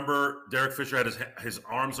 I remember Derek Fisher had his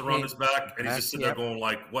arms around his back, and he's just sitting there going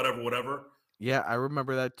like, whatever. Yeah, I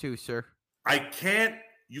remember that too, sir.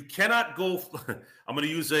 You cannot go. I'm going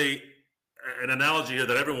to use an analogy here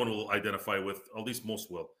that everyone will identify with, at least most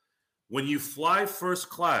will. When you fly first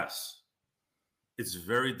class, it's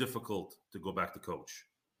very difficult to go back to coach.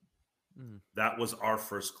 That was our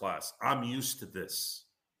first class. I'm used to this.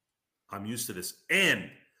 And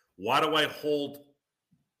why do I hold?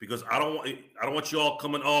 Because I don't want you all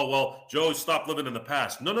coming. Oh well, Joe, stop living in the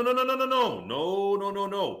past. No.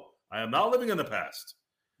 I am not living in the past.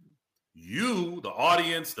 You, the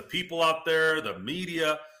audience, the people out there, the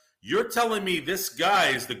media, you're telling me this guy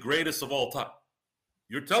is the greatest of all time.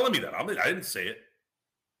 You're telling me that. I didn't say it.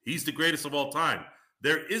 He's the greatest of all time.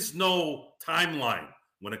 There is no timeline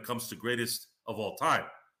when it comes to greatest of all time.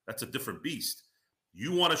 That's a different beast.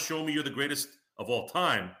 You want to show me you're the greatest of all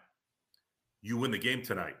time, you win the game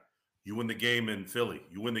tonight. You win the game in Philly.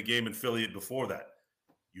 You win the game in Philly before that.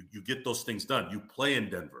 You get those things done. You play in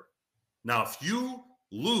Denver. Now, if you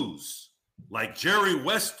lose like Jerry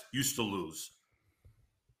West used to lose,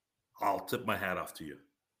 I'll tip my hat off to you.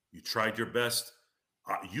 You tried your best.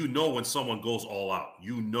 You know when someone goes all out.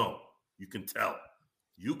 You know. You can tell.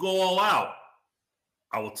 You go all out,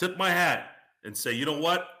 I will tip my hat and say, you know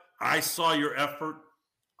what? I saw your effort.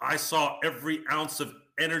 I saw every ounce of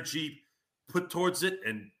energy put towards it,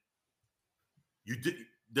 and you did.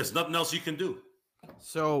 There's nothing else you can do.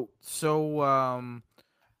 So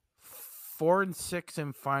 4-6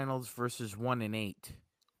 in finals versus 1-8.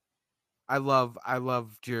 I love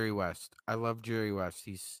Jerry West.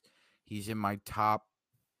 He's in my top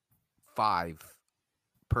 5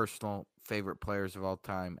 personal favorite players of all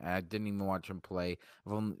time. And I didn't even watch him play.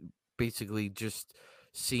 I've only basically just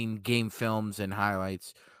seen game films and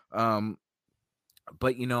highlights. But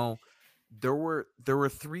there were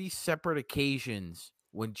 3 separate occasions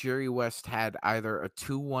when Jerry West had either a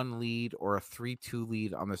 2-1 lead or a 3-2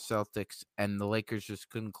 lead on the Celtics, and the Lakers just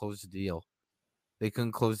couldn't close the deal. They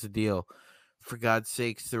couldn't close the deal. For God's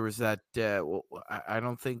sakes, there was that. I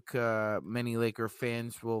don't think many Laker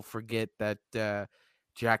fans will forget that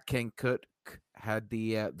Jack Kent Cooke had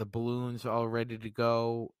the balloons all ready to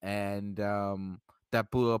go, and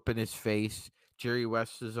that blew up in his face. Jerry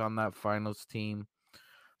West is on that finals team.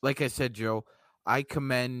 Like I said, Joe, I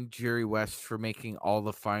commend Jerry West for making all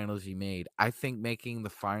the finals he made. I think making the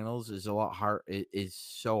finals is a lot hard. It is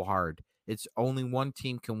so hard. It's only one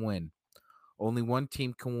team can win. Only one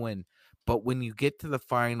team can win. But when you get to the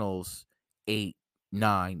finals 8,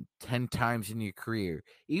 9, 10 times in your career,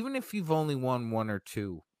 even if you've only won 1 or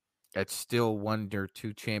 2, that's still 1 or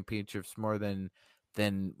 2 championships more than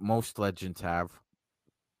most legends have.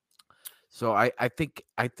 So I think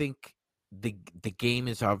the game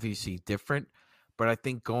is obviously different, but I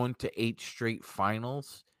think going to 8 straight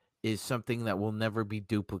finals is something that will never be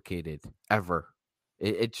duplicated ever.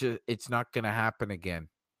 It's not going to happen again.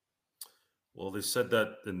 Well, they said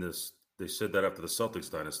that They said that after the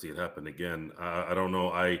Celtics dynasty, it happened again. I don't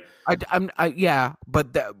know. Yeah,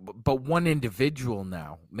 but one individual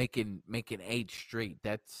now making 8 straight.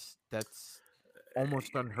 That's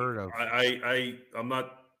almost unheard of.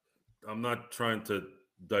 I'm not trying to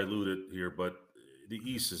dilute it here, but the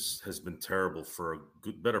East has been terrible for a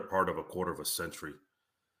better part of a quarter of a century,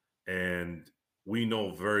 and we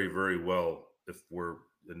know very, very well, if we're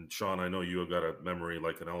and Sean, I know you have got a memory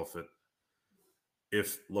like an elephant.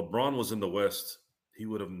 If LeBron was in the West, he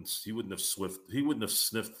wouldn't have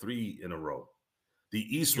sniffed 3 in a row. The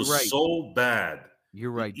East You're was right. so bad.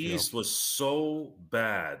 You're right, The Joe. East was so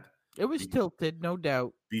bad. It was tilted, no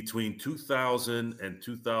doubt. Between 2000 and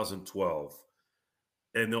 2012,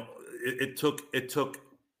 and it took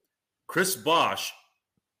Chris Bosh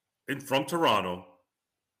from Toronto,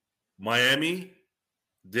 Miami,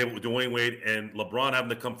 Dwayne Wade, and LeBron having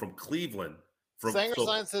to come from Cleveland. Sanger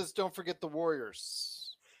Sign says, "Don't forget the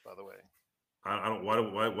Warriors." By the way, I don't. Why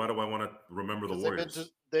do I want to remember the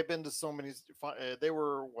Warriors? They've been to so many. They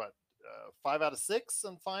were what 5 out of 6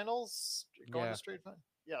 in finals, going to straight final.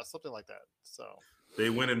 Yeah, something like that. So they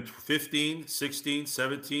went in 15, 16,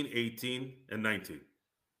 17, 18, and 19.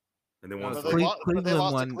 And they won.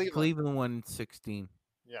 Cleveland won 16.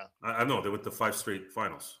 Yeah. I know. They went to 5 straight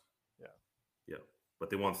finals. Yeah. Yeah. But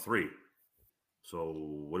they won 3. So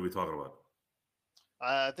what are we talking about?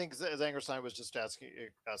 I think Zangerstein was just asking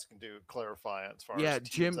to clarify as far as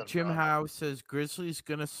Jim Howe says Grizzlies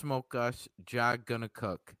gonna smoke us, Ja gonna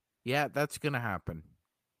cook. Yeah, that's gonna happen.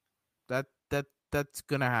 That's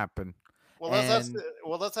gonna happen. Well,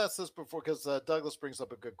 let's ask this before, because Douglas brings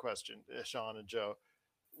up a good question, Sean and Joe.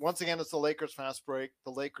 Once again, it's the Lakers fast break.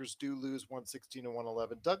 The Lakers do lose 116 to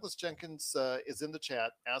 111. Douglas Jenkins is in the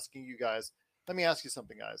chat asking you guys. Let me ask you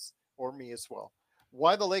something, guys, or me as well.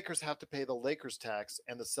 Why the Lakers have to pay the Lakers tax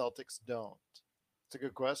and the Celtics don't? It's a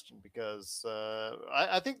good question, because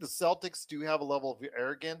I think the Celtics do have a level of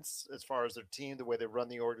arrogance as far as their team, the way they run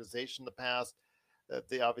the organization in the past.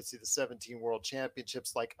 Obviously the 17 world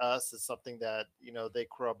championships, like us, is something that they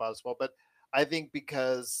crow about as well. But I think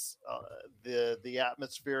because the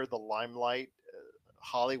atmosphere, the limelight,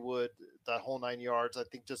 Hollywood, that whole 9 yards,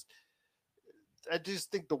 I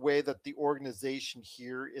just think the way that the organization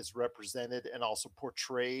here is represented and also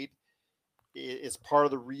portrayed is part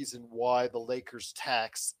of the reason why the Lakers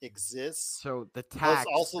tax exists. So the tax,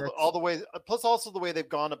 plus also the way they've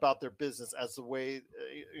gone about their business, as the way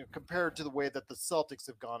compared to the way that the Celtics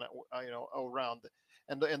have gone, around,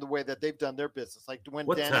 and the way that they've done their business. Like when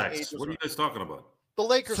what Danny tax? Ainge What are you guys talking about? The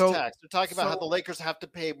Lakers tax. They're talking about how the Lakers have to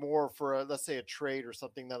pay more for, let's say, a trade or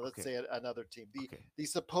something than, let's say, another team. The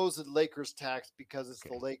supposed Lakers tax, because it's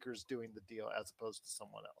the Lakers doing the deal as opposed to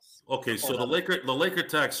someone else. Okay, so the Laker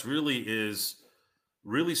tax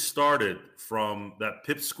really started from that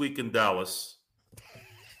pipsqueak in Dallas,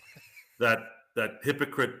 that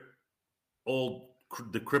hypocrite, old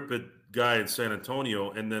decrepit guy in San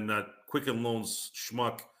Antonio, and then that Quicken Loans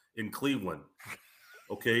schmuck in Cleveland.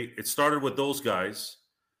 Okay, it started with those guys,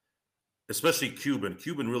 especially Cuban.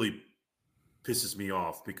 Cuban really pisses me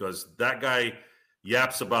off, because that guy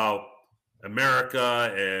yaps about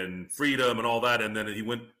America and freedom and all that, and then he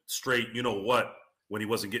went straight, when he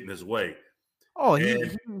wasn't getting his way. Oh,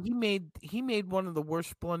 he made one of the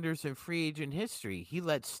worst blunders in free agent history. He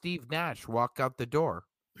let Steve Nash walk out the door.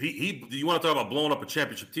 You want to talk about blowing up a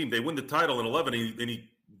championship team? They win the title in 11, and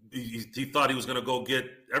he thought he was going to go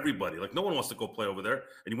get everybody. Like, no one wants to go play over there.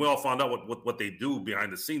 And we all found out what they do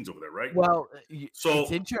behind the scenes over there, right? Well, so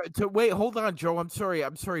wait, hold on, Joe. I'm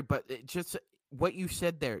sorry, but just what you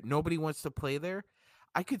said there. Nobody wants to play there.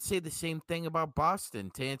 I could say the same thing about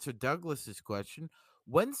Boston. To answer Douglas's question,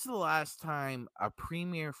 when's the last time a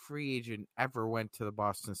premier free agent ever went to the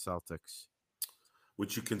Boston Celtics?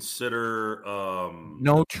 Would you consider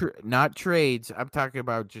not trades? I'm talking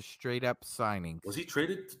about just straight up signings. Was he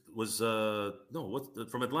traded?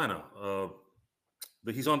 From Atlanta?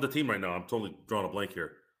 But he's on the team right now. I'm totally drawing a blank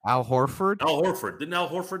here. Al Horford. Didn't Al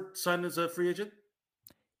Horford sign as a free agent?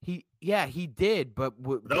 He did, but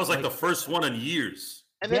that was like the first one in years.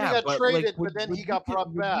 And then he got traded, but then he got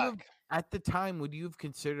brought back. At the time, would you have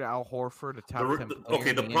considered Al Horford a top 10 player?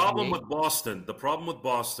 Okay, the problem with Boston,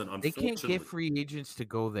 unfortunately, they can't get free agents to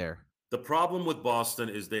go there. The problem with Boston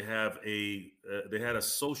is they had a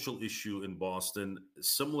social issue in Boston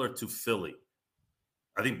similar to Philly.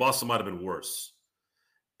 I think Boston might have been worse.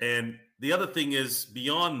 And the other thing is,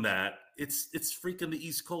 beyond that, it's freaking the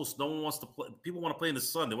East Coast. No one wants to play. People want to play in the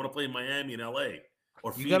sun. They want to play in Miami and LA.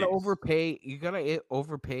 You gotta overpay. You gotta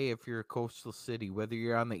overpay if you're a coastal city, whether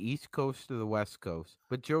you're on the East Coast or the West Coast.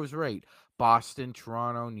 But Joe's right: Boston,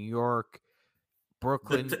 Toronto, New York,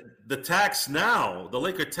 Brooklyn. The tax now, the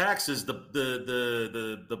Laker tax is the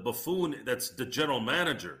buffoon. That's the general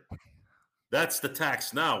manager. That's the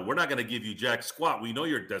tax now. We're not going to give you jack squat. We know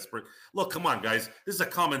you're desperate. Look, come on, guys. This is a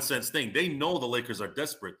common sense thing. They know the Lakers are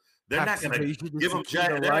desperate. They're not going to give them jack.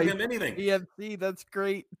 They're not going to give them anything. EFC, that's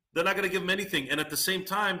great. They're not going to give them anything. And at the same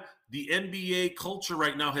time, the NBA culture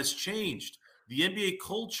right now has changed. The NBA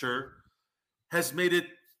culture has made it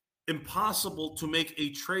impossible to make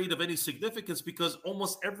a trade of any significance because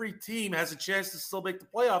almost every team has a chance to still make the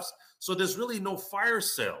playoffs. So there's really no fire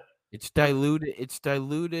sale. It's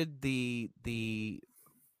diluted the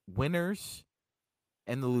winners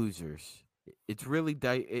and the losers. It's really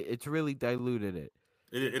diluted it.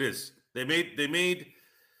 It is. They made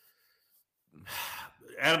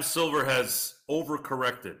Adam Silver has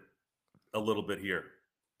overcorrected a little bit here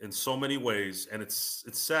in so many ways, and it's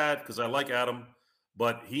sad because I like Adam,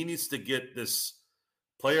 but he needs to get this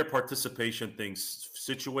player participation thing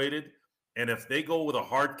situated. And if they go with a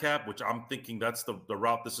hard cap, which I'm thinking that's the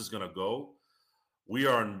route this is going to go, we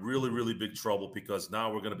are in really, really big trouble because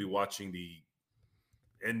now we're going to be watching the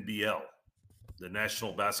NBL, the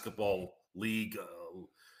National Basketball League,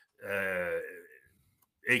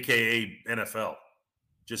 aka NFL.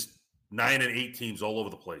 Just 9 and 8 teams all over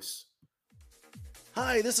the place.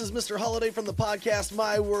 Hi, this is Mr. Holiday from the podcast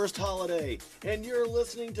My Worst Holiday, and you're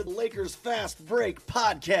listening to the Lakers Fast Break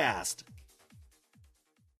Podcast.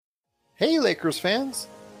 Hey Lakers fans,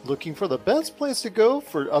 looking for the best place to go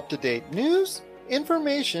for up-to-date news,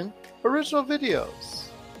 information, original videos,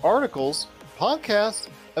 articles, podcasts,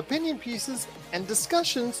 opinion pieces, and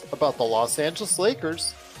discussions about the Los Angeles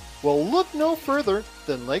Lakers? Well, look no further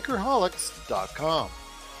than Lakerholics.com.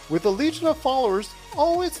 With a legion of followers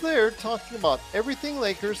always there talking about everything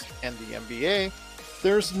Lakers and the NBA,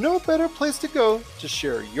 there's no better place to go to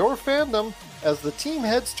share your fandom as the team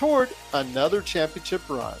heads toward another championship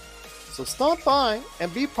run. So stop by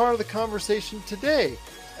and be part of the conversation today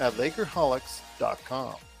at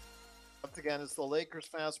Lakerholics.com. Once again, it's the Lakers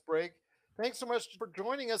Fast Break. Thanks so much for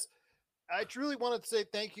joining us. I truly wanted to say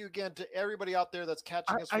thank you again to everybody out there that's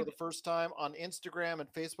catching us for the first time on Instagram and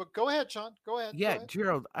Facebook. Go ahead, Sean. Go ahead. Yeah, go ahead.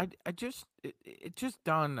 Gerald, it just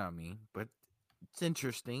dawned on me, but it's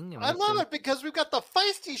interesting. And I love it because we've got the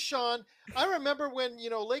feisty Sean. I remember when,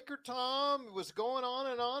 Laker Tom was going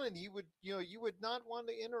on and he would, you would not want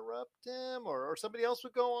to interrupt him or somebody else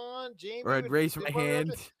would go on. Jamie. Or I'd raise my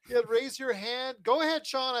hand. You'd raise your hand. Go ahead,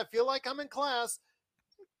 Sean. I feel like I'm in class.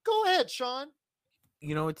 Go ahead, Sean.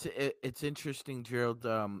 It's interesting, Gerald.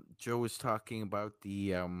 Joe was talking about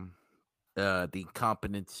the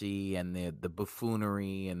incompetency and the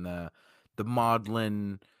buffoonery and the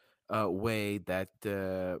maudlin way that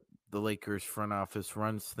the Lakers front office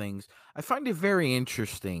runs things. I find it very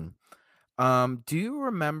interesting. Do you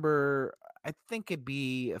remember? I think it'd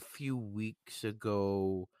be a few weeks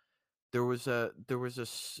ago. There was a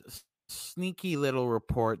sneaky little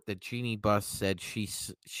report that Jeannie Buss said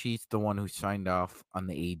she's the one who signed off on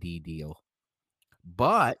the AD deal,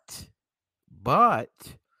 but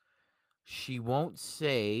she won't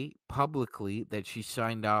say publicly that she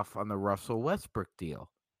signed off on the Russell Westbrook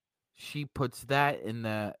deal. She puts that in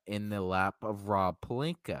the lap of Rob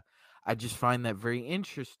Pelinka. I just find that very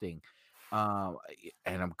interesting, and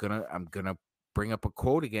I'm gonna bring up a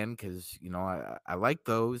quote again because I like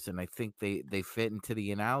those and I think they fit into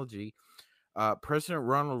the analogy. President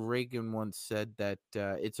Ronald Reagan once said that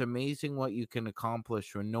it's amazing what you can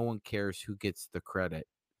accomplish when no one cares who gets the credit.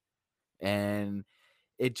 And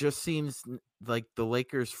it just seems like the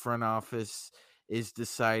Lakers front office is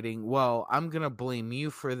deciding, well, I'm going to blame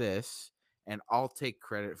you for this and I'll take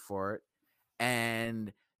credit for it.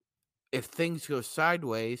 And if things go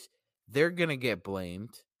sideways, they're going to get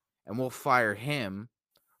blamed and we'll fire him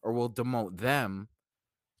or we'll demote them,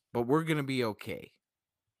 but we're going to be okay.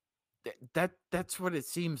 That's what it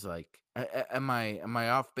seems like. Am I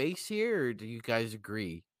off base here, or do you guys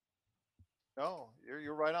agree? No,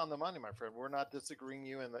 you're right on the money, my friend. We're not disagreeing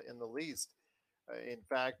you in the least. In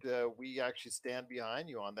fact, we actually stand behind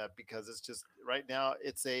you on that because it's just right now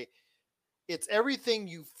it's everything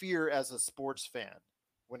you fear as a sports fan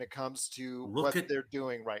when it comes to they're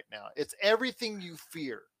doing right now. It's everything you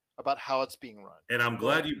fear about how it's being run. And I'm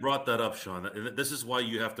glad you brought that up, Sean. And this is why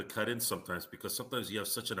you have to cut in sometimes, because sometimes you have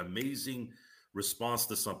such an amazing response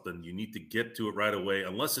to something. You need to get to it right away,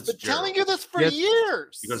 unless it's Gerald. Telling you this for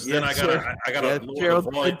years. Because then I gotta Gerald's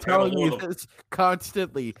been telling you this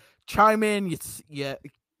constantly. Chime in,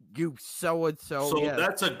 you so and so. So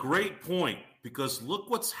that's a great point, because look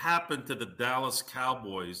what's happened to the Dallas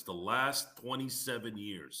Cowboys the last 27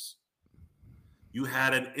 years. You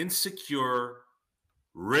had an insecure,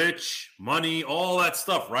 rich, money, all that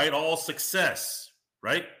stuff, right? All success,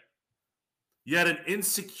 right? You had an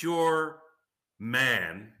insecure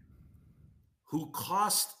man who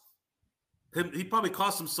he probably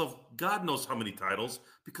cost himself God knows how many titles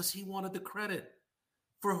because he wanted the credit.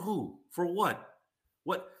 For who? For what?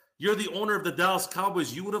 What? You're the owner of the Dallas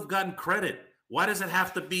Cowboys. You would have gotten credit. Why does it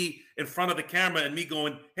have to be in front of the camera and me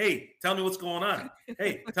going, hey, tell me what's going on?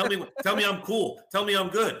 Hey, tell me I'm cool. Tell me I'm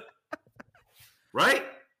good. Right?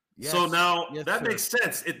 Yes. So now that sir. makes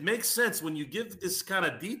sense. It makes sense when you give this kind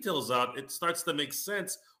of details out, it starts to make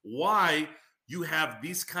sense why you have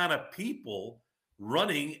these kind of people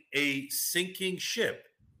running a sinking ship.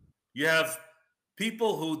 You have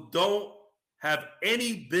people who don't have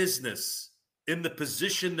any business in the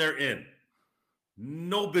position they're in.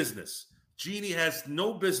 No business. Jeannie has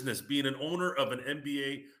no business being an owner of an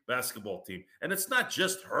NBA basketball team. And it's not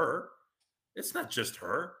just her. It's not just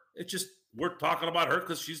her. It's just we're talking about her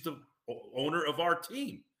because she's the owner of our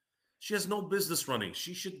team. She has no business running.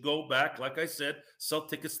 She should go back, like I said, sell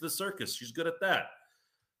tickets to the circus. She's good at that.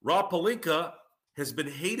 Rob Pelinka has been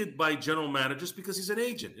hated by general managers because he's an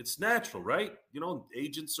agent. It's natural, right? You know,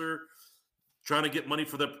 agents are trying to get money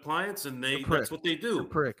for their clients, and that's what they do. They're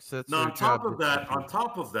pricks. That's now, on top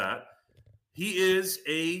of that, he is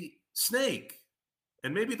a snake.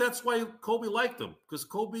 And maybe that's why Kobe liked him, because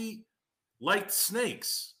Kobe liked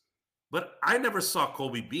snakes. But I never saw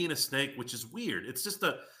Kobe being a snake, which is weird. It's just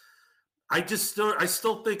I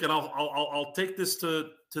still think, and I'll take this to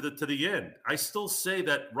the end. I still say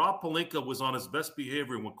that Rob Pelinka was on his best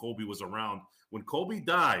behavior when Kobe was around. When Kobe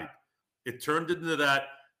died, it turned into that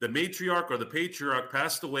the matriarch or the patriarch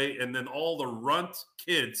passed away, and then all the runt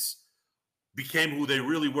kids became who they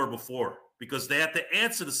really were before, because they had to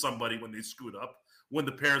answer to somebody when they screwed up, when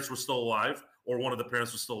the parents were still alive or one of the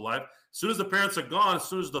parents was still alive. As soon as the parents are gone, as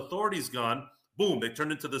soon as the authority's gone, boom, they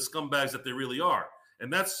turn into the scumbags that they really are.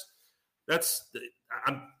 And I'm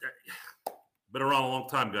been around a long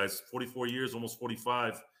time, guys, 44 years, almost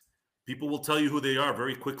 45. People will tell you who they are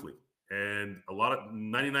very quickly. And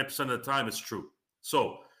 99% of the time it's true.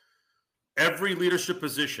 So every leadership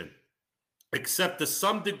position, except to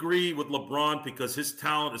some degree with LeBron, because his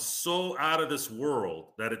talent is so out of this world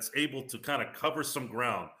that it's able to kind of cover some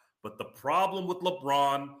ground. But the problem with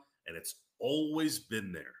LeBron, and it's always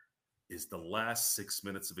been there, is the last 6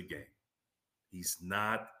 minutes of a game. He's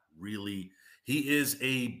not really, he is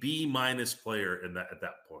a B- player at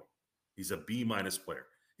that point. He's a B- player.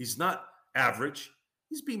 He's not average.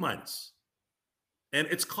 He's B-. And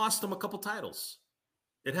it's cost him a couple titles.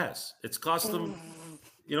 It has. It's cost him,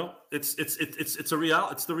 it's a it's the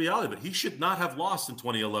reality of it. He should not have lost in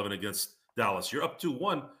 2011 against Dallas. You're up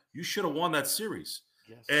 2-1. You should have won that series.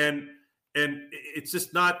 Yes. And it's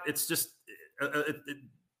just not, it's just, I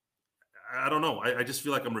don't know. I just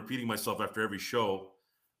feel like I'm repeating myself after every show.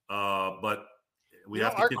 But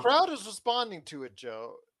our crowd is responding to it,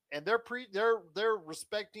 Joe, and they're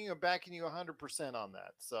respecting you and backing you 100% on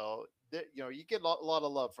that. So you get a lot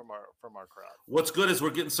of love from our crowd. What's good is we're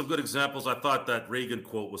getting some good examples. I thought that Reagan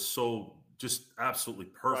quote was so just absolutely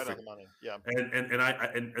perfect. Right on the money. Yeah.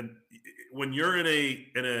 And when you're in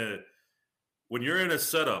a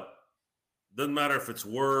setup, doesn't matter if it's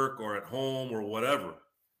work or at home or whatever,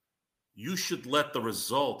 you should let the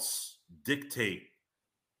results dictate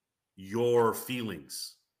your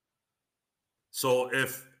feelings. So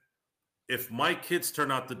if my kids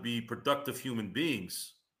turn out to be productive human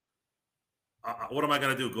beings, what am I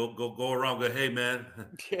gonna do? Go around, go, hey man,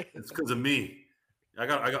 it's because of me. I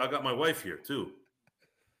got my wife here too.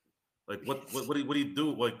 Like what do you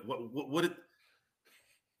do? Like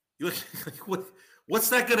what's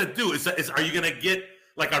that gonna do? Are you gonna get,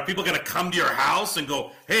 like, are people gonna come to your house and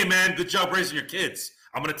go, hey man, good job raising your kids?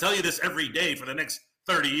 I'm gonna tell you this every day for the next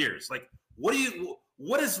 30 years. Like, what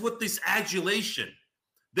is with this adulation?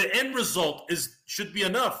 The end result should be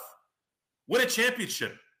enough. Win a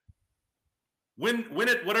championship. Win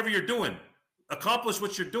it, whatever you're doing. Accomplish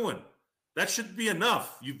what you're doing. That should be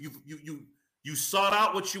enough. You sought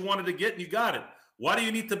out what you wanted to get and you got it. Why do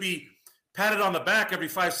you need to be patted on the back every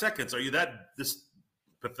 5 seconds? Are you this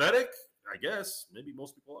pathetic? I guess maybe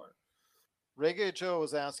most people are. Reggae Joe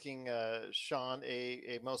was asking Sean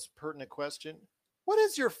a most pertinent question. What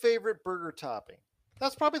is your favorite burger topping?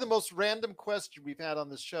 That's probably the most random question we've had on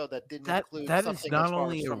this show that didn't include something as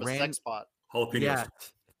far as from a sex spot. Yeah,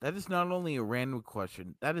 that is not only a random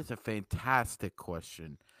question. That is a fantastic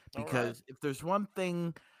question. Because if there's one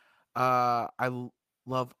thing I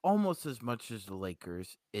love almost as much as the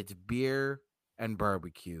Lakers, it's beer and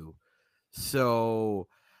barbecue. So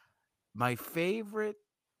my favorite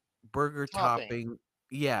burger topping,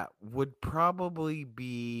 would probably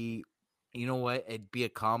be, you know what? It'd be a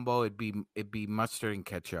combo. It'd be mustard and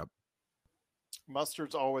ketchup.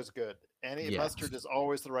 Mustard's always good. Mustard is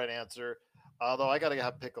always the right answer. Although I gotta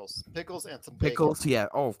have pickles and some pickles. Bacon. Yeah.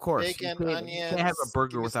 Oh, of course. Bacon, onions. You can't have a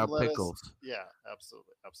burger without pickles. Yeah,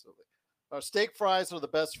 absolutely. Steak fries are the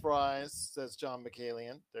best fries, says John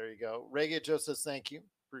McCallion. There you go. Reggae Joe says thank you.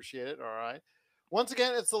 Appreciate it. All right. Once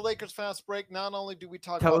again, it's the Lakers Fast Break. Not only do we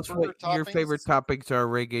talk Tell about us burger what your toppings, favorite toppings are,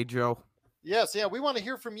 Reggae Joe. Yes, yeah, we want to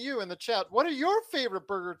hear from you in the chat. What are your favorite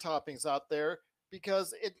burger toppings out there?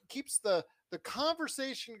 Because it keeps the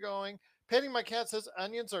conversation going. Petting My Cat says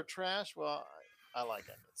onions are trash. Well, I like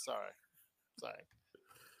onions. Sorry.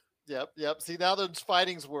 Yep. See, now there's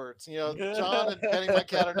fighting's words. You know, John and Petting My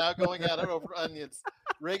Cat are now going at it over onions.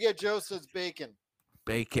 Reggae Joe says bacon.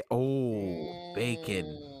 Bacon. Oh,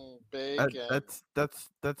 bacon. Bacon.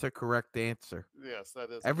 That's a correct answer. Yes, that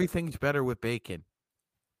is. Everything's better with bacon.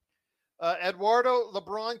 Eduardo,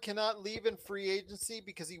 LeBron cannot leave in free agency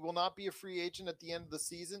because he will not be a free agent at the end of the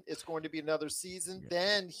season. It's going to be another season. Yeah.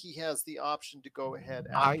 Then he has the option to go ahead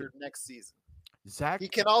after next season. Zach, he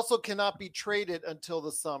cannot be traded until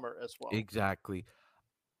the summer as well. Exactly.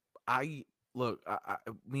 Me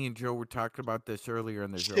and Joe were talking about this earlier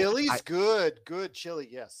in the show. Chili's good chili,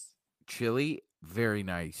 yes. Chili, very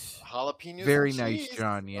nice. Jalapenos, very and nice, cheese.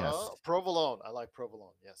 John. Yes. Provolone, I like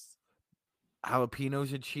provolone. Yes.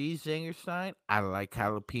 Jalapenos and cheese, Zingerstein. I like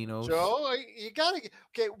jalapenos. Joe, you gotta.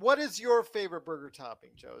 Okay, what is your favorite burger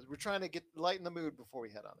topping, Joe? We're trying to lighten the mood before we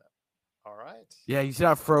head on that. All right. Yeah, he's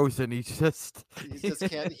not frozen. He just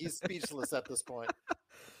can't. He's speechless at this point.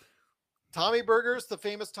 Tommy Burgers, the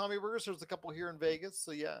famous Tommy Burgers. There's a couple here in Vegas,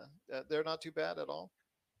 so yeah, they're not too bad at all.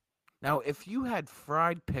 Now, if you had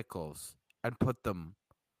fried pickles and put them,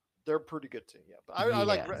 they're pretty good too. Yeah, but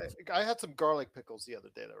I had some garlic pickles the other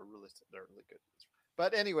day that they're really good.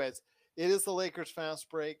 But anyways, it is the Lakers Fast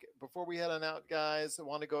Break. Before we head on out, guys, I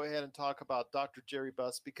want to go ahead and talk about Dr. Jerry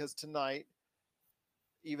Buss because tonight,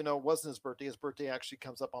 even though it wasn't his birthday actually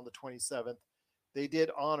comes up on the 27th. They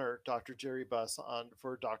did honor Dr. Jerry Buss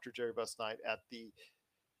for Dr. Jerry Buss night at the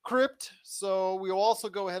Crypt. So we'll also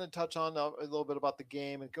go ahead and touch on a little bit about the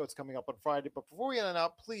game and what's coming up on Friday. But before we head on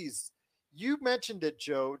out, please. You mentioned it,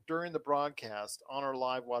 Joe, during the broadcast on our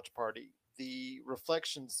live watch party, the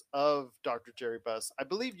reflections of Dr. Jerry Buss. I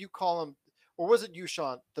believe you call him, or was it you,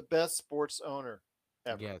 Sean, the best sports owner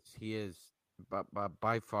ever? Yes, he is.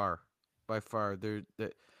 By far.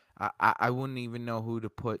 I wouldn't even know who to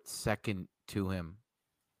put second to him.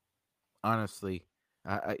 Honestly,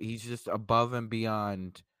 he's just above and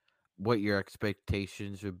beyond what your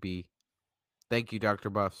expectations would be. Thank you, Dr.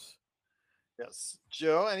 Buss. Yes.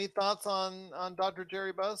 Joe, any thoughts on Dr.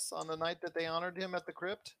 Jerry Buss on the night that they honored him at the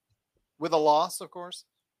Crypt? With a loss, of course.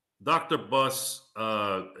 Dr. Buss,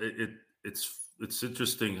 it's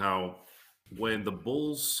interesting how when the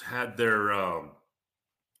Bulls had their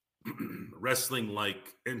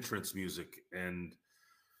wrestling-like entrance music and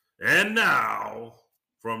now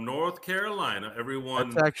from North Carolina,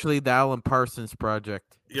 everyone... That's actually the Alan Parsons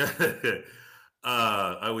project. Yeah.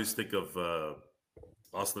 I always think of...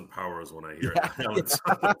 Austin Powers when I hear it.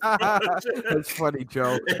 That's funny,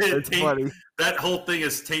 Joe. It's funny. That whole thing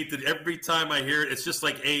is tainted every time I hear it. It's just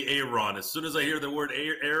like Aaron. As soon as I hear the word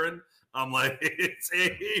Aaron, I'm like, it's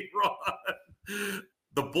Aaron.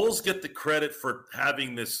 The Bulls get the credit for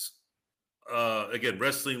having this, again,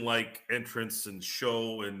 wrestling-like entrance and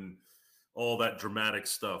show and all that dramatic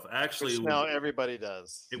stuff. Actually, now everybody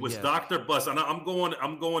does. It was Dr. Buss, and I'm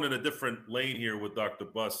going in a different lane here with Dr.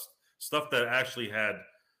 Buss. Stuff that actually had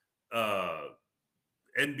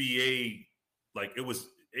NBA, like it was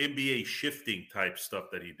NBA shifting type stuff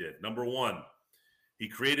that he did. Number one, he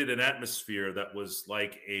created an atmosphere that was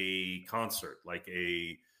like a concert, like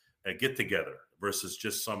a get together versus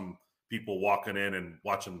just some people walking in and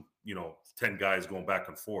watching, 10 guys going back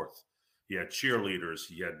and forth. He had cheerleaders,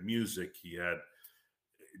 he had music, he had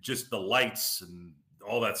just the lights and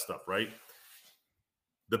all that stuff, right?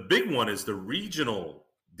 The big one is the regional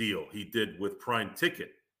deal he did with Prime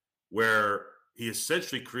Ticket, where he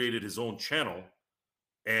essentially created his own channel,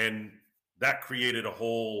 and that created a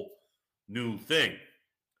whole new thing.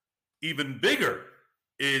 Even bigger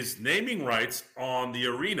is naming rights on the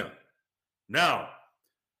arena. Now,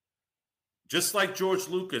 just like George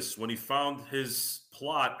Lucas, when he found his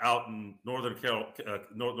plot out in Northern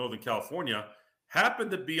California,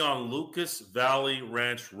 happened to be on Lucas Valley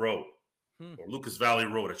Ranch Road, or Lucas Valley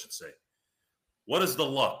Road, I should say. What is the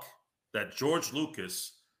luck that George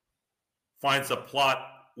Lucas finds a plot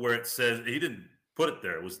where it says he didn't put it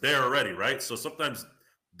there. It was there already, right? So sometimes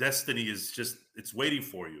destiny is just, it's waiting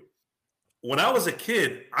for you. When I was a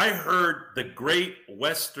kid, I heard the Great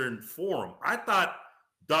Western Forum. I thought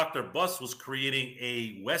Dr. Buss was creating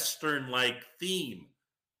a Western-like theme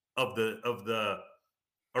of the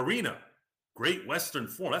arena. Great Western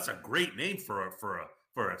Forum. That's a great name for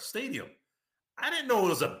a stadium. I didn't know it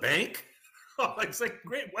was a bank. It's like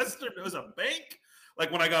Great Western. It was a bank.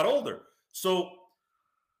 Like when I got older. So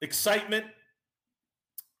excitement,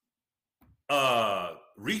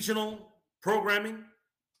 regional programming,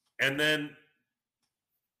 and then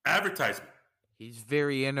advertisement. He's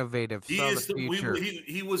very innovative.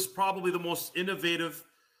 He was probably the most innovative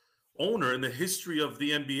owner in the history of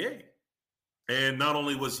the NBA. And not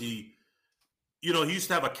only was he, he used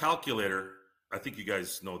to have a calculator. I think you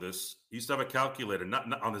guys know this. He used to have a calculator,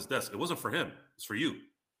 not on his desk. It wasn't for him. It's for you.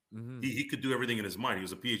 Mm-hmm. He could do everything in his mind. He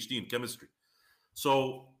was a PhD in chemistry.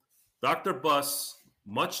 So Dr. Buss,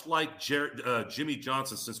 much like Jimmy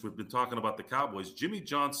Johnson, since we've been talking about the Cowboys, Jimmy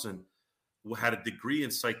Johnson had a degree in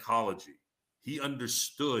psychology. He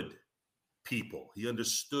understood people. He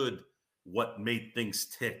understood what made things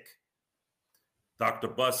tick. Dr.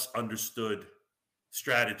 Buss understood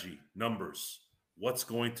strategy, numbers, what's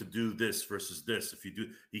going to do this versus this.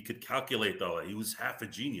 He could calculate all that. He was half a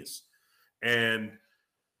genius. And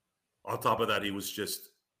on top of that, he was just,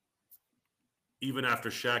 even after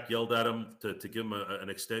Shaq yelled at him to give him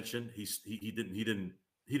an extension, he didn't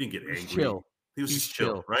get angry. Chill. He was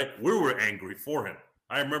chill, right? We were angry for him.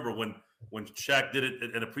 I remember when Shaq did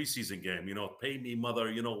it in a preseason game, pay me,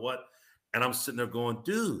 mother, you know what? And I'm sitting there going,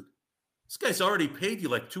 dude, this guy's already paid you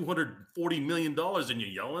like $240 million and you're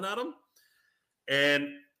yelling at him? And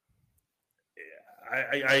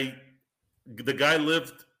the guy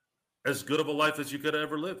lived as good of a life as you could have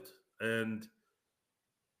ever lived. And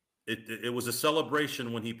it was a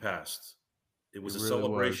celebration when he passed. It was a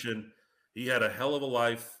celebration. He had a hell of a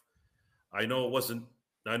life. I know it wasn't.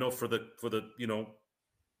 I know for the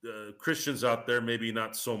Christians out there, maybe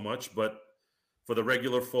not so much, but for the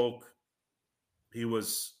regular folk, he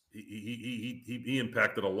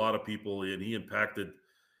impacted a lot of people, and he impacted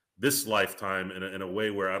this lifetime in a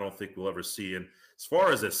way where I don't think we'll ever see. And as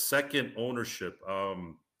far as a second ownership,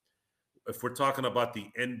 if we're talking about the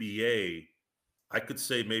NBA, I could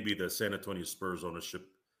say maybe the San Antonio Spurs ownership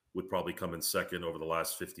would probably come in second over the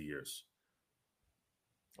last 50 years.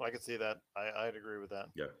 I could see that. I'd agree with that.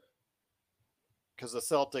 Yeah. Because the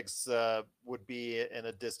Celtics would be in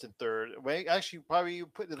a distant third. Well, actually, probably you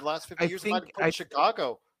put in the last 50 years, might put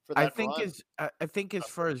Chicago for that. I think as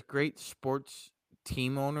far as great sports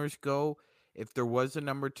team owners go, if there was a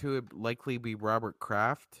number two, it'd likely be Robert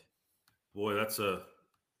Kraft. Boy, that's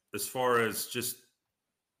as far as just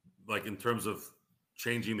like in terms of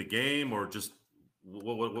changing the game, or just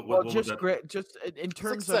what just that? great, just in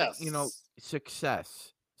terms success. of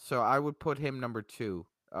success. So I would put him number two,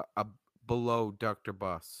 below Dr.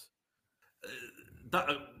 Buss.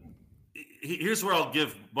 Here's where I'll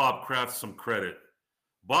give Bob Kraft some credit.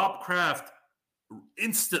 Bob Kraft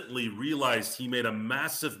instantly realized he made a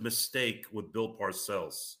massive mistake with Bill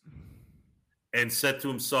Parcells and said to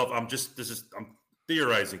himself, I'm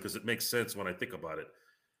theorizing because it makes sense when I think about it.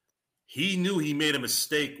 He knew he made a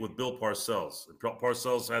mistake with Bill Parcells. And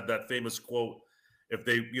Parcells had that famous quote, if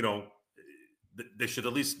they should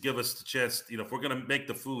at least give us the chance, if we're going to make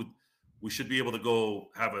the food, we should be able to go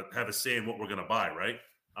have a say in what we're going to buy, right?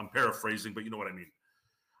 I'm paraphrasing, but you know what I mean.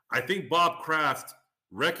 I think Bob Kraft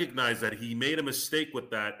recognized that he made a mistake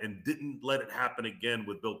with that and didn't let it happen again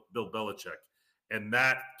with Bill Belichick. And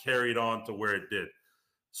that carried on to where it did.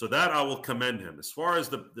 So that I will commend him. As far as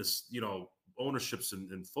this ownerships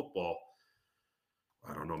in football,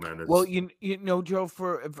 I don't know, man. Well, Joe,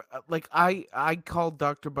 I call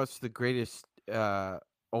Dr. Buss the greatest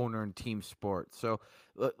owner in team sports. So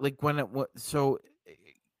like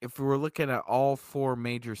if we were looking at all four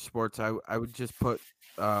major sports, I would just put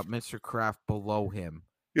Mr. Kraft below him.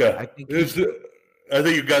 Yeah, I think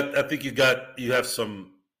you have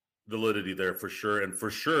some validity there for sure, and for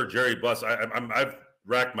sure Jerry Buss. I've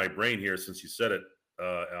racked my brain here since you said it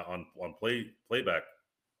on playback.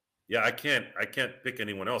 Yeah, I can't pick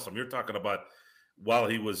anyone else. You're talking about while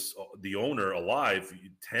he was the owner alive,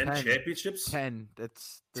 10 championships. 10.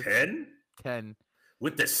 That's 10. 10.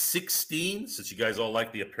 With the 16, since you guys all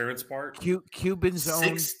like the appearance part. Cuban's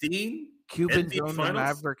 16. Cuban's owned the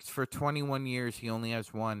Mavericks for 21 years. He only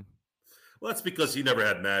has one. Well, that's because he never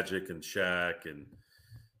had Magic and Shaq and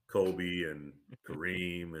Kobe and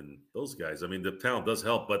Kareem and those guys. The talent does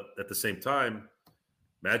help, but at the same time,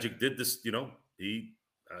 Magic did this.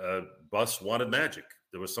 Buss wanted Magic.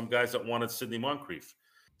 There were some guys that wanted Sidney Moncrief.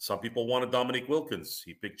 Some people wanted Dominique Wilkins.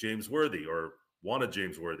 He picked James Worthy or wanted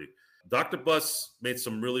James Worthy. Dr. Buss made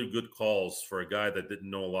some really good calls for a guy that didn't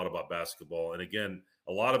know a lot about basketball. And again,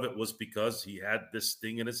 a lot of it was because he had this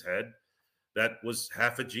thing in his head that was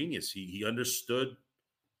half a genius. He understood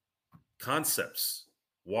concepts.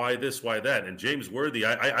 Why this, why that? And James Worthy,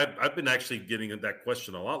 I've been actually getting that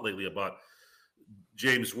question a lot lately about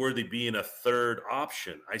James Worthy being a third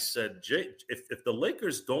option. I said, if the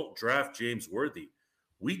Lakers don't draft James Worthy,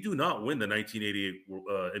 we do not win the 1988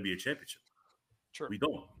 NBA championship. Sure. We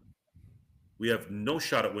don't. We have no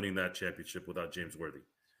shot at winning that championship without James Worthy.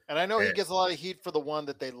 And I know he gets a lot of heat for the one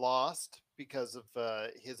that they lost because of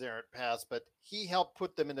his errant pass, but he helped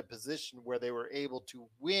put them in a position where they were able to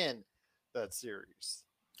win that series.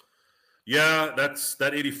 Yeah,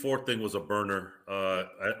 that 84 thing was a burner.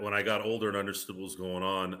 When I got older and understood what was going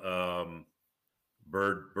on,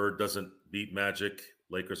 Bird doesn't beat Magic.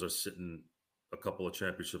 Lakers are sitting a couple of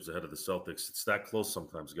championships ahead of the Celtics. It's that close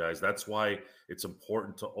sometimes, guys. That's why it's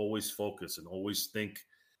important to always focus and always think,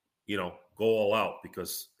 go all out,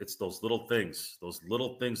 because it's those little things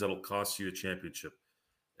that'll cost you a championship.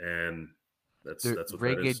 And that's what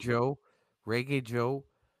Reggae that is. Joe,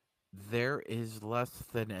 there is less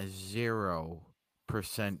than a 0%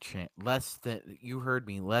 chance, less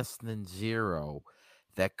than zero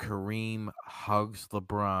that Kareem hugs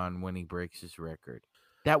LeBron when he breaks his record.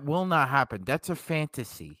 That will not happen. That's a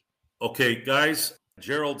fantasy. Okay, guys,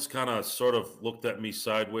 Gerald's kind of sort of looked at me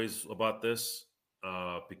sideways about this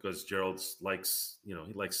because Gerald likes, he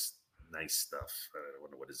likes nice stuff. I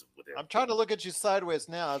wonder what is it with him. I'm trying to look at you sideways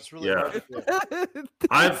now. It's really hard to do.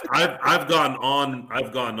 I've gone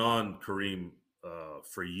on Kareem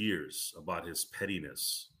for years about his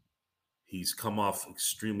pettiness. He's come off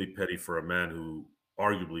extremely petty for a man who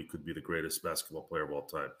arguably could be the greatest basketball player of all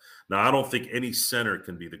time. Now, I don't think any center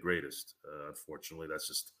can be the greatest. Unfortunately, that's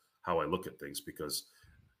just how I look at things, because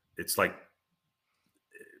it's like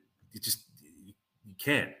you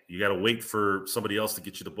can't. You got to wait for somebody else to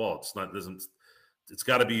get you the ball. It's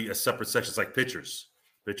got to be a separate section. It's like pitchers.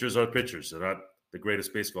 Pitchers are pitchers. They're not the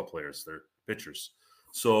greatest baseball players. They're pitchers.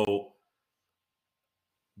 So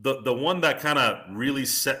the one that kind of really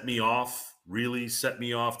set me off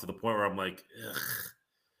to the point where I'm like, ugh,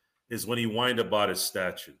 is when he whined about his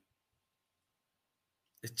statue.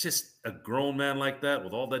 It's just a grown man like that,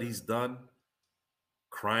 with all that he's done,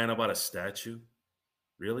 crying about a statue.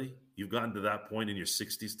 Really? You've gotten to that point in your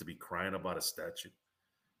 60s to be crying about a statue?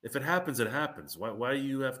 If it happens, it happens. Why do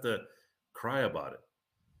you have to cry about it?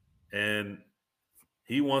 And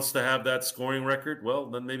he wants to have that scoring record. Well,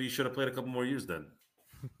 then maybe he should have played a couple more years then.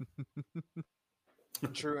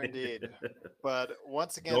 True indeed. But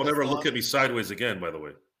once again, don't ever look at me sideways again, by the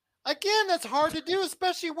way. Again, that's hard to do,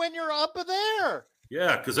 especially when you're up there.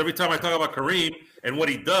 Yeah, because every time I talk about Kareem and what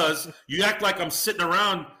he does, you act like I'm sitting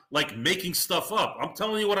around like making stuff up. I'm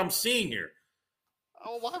telling you what I'm seeing here.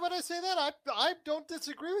 Oh, why would I say that? I don't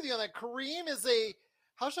disagree with you on that. Kareem is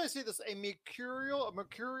how should I say this? A mercurial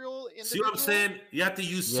individual. See what I'm saying? You have to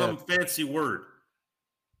use some fancy word.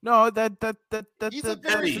 No, that's he's a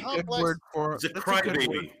very complex word for. He's a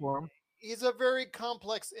crybaby. He's a very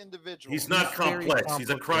complex individual. He's not complex.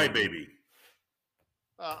 He's a crybaby.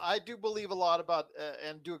 I do believe a lot about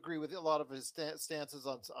and do agree with a lot of his stances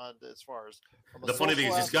on as far as the funny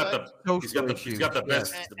thing is he's got the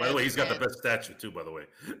best. Yes. By the way, he's got the best statue too. By the way,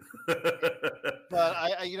 but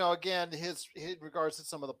I again, his in regards to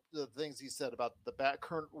some of the things he said about the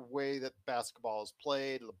current way that basketball is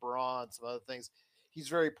played, LeBron, some other things, he's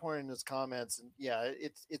very pointed in his comments, and yeah,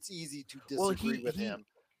 it's easy to disagree with him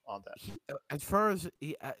on that. As far as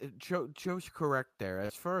Joe's correct there.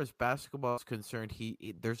 As far as basketball is concerned,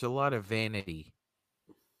 there's a lot of vanity,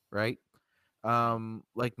 right?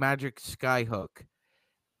 Like Magic Skyhook.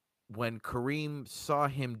 When Kareem saw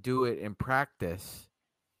him do it in practice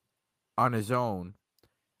on his own,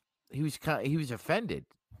 he was offended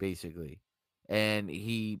basically, and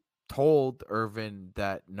he told Irvin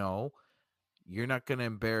that no, you're not going to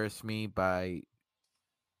embarrass me by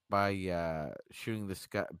shooting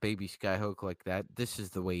the baby Skyhook like that. This is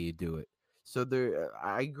the way you do it. So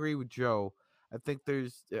I agree with Joe. I think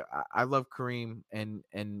I love Kareem, and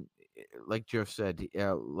like Joe said,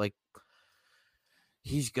 like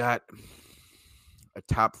he's got a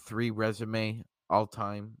top 3 resume all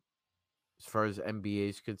time as far as NBA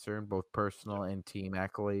is concerned, both personal and team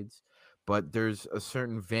accolades. But there's a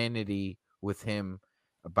certain vanity with him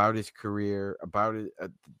about his career, about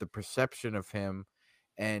the perception of him.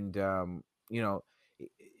 And, and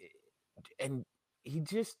he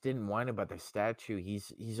just didn't whine about the statue.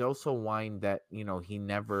 He's also whined that, he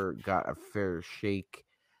never got a fair shake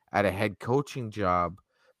at a head coaching job.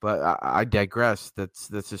 But I digress. That's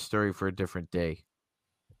a story for a different day.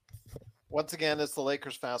 Once again, it's the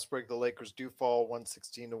Lakers fast break. The Lakers do fall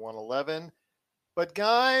 116-111. But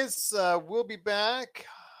guys, we'll be back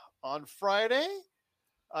on Friday.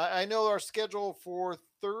 I know our schedule for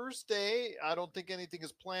Thursday. I don't think anything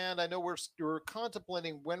is planned. I know we're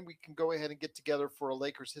contemplating when we can go ahead and get together for a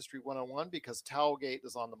Lakers History 101 because Towelgate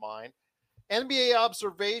is on the mind. NBA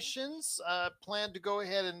observations, plan to go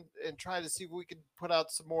ahead and try to see if we can put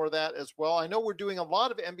out some more of that as well. I know we're doing a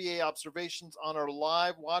lot of NBA observations on our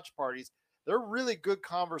live watch parties. They're really good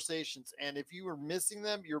conversations, and if you were missing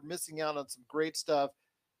them, you're missing out on some great stuff.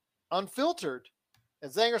 Unfiltered.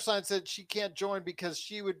 And Zangerstein said she can't join because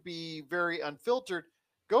she would be very unfiltered.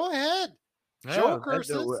 Go ahead. Joe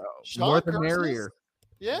curses. more Sean the curses. merrier.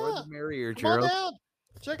 Yeah. More the merrier, Come on Gerald. down.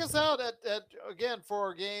 Check us out at again for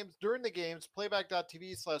our games during the games,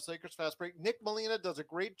 playback.tv/Lakers Fast Break. Nick Molina does a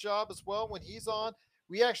great job as well when he's on.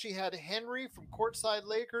 We actually had Henry from Courtside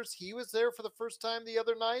Lakers. He was there for the first time the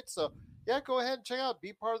other night. So yeah, go ahead and check out.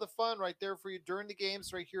 Be part of the fun right there for you during the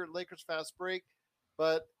games right here at Lakers Fast Break.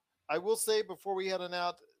 But I will say before we head on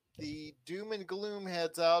out, the doom and gloom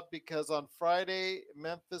heads out because on Friday,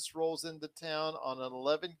 Memphis rolls into town on an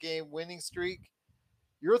 11-game winning streak.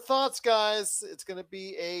 Your thoughts, guys? It's going to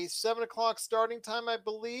be a 7 o'clock starting time, I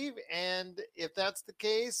believe. And if that's the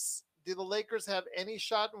case, do the Lakers have any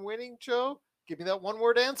shot in winning, Joe? Give me that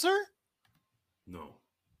one-word answer. No.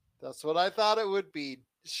 That's what I thought it would be.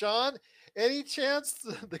 Sean, any chance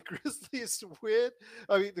the Grizzlies win?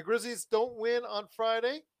 I mean, the Grizzlies don't win on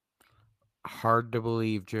Friday? Hard to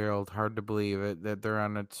believe, Gerald. Hard to believe it that they're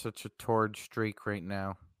on such a torrid streak right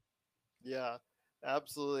now. Yeah,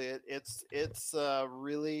 absolutely. It's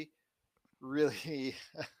really, really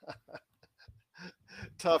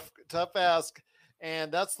tough ask,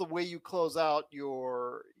 and that's the way you close out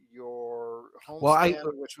your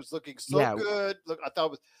homestand, which was looking so good. Look, I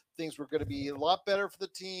thought things were going to be a lot better for the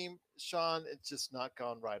team. Sean, it's just not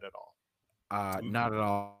gone right at all. Not at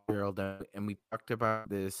all, Gerald. And we talked about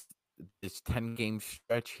this 10-game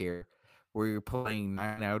stretch here where you're playing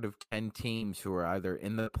 9 out of 10 teams who are either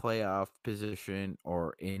in the playoff position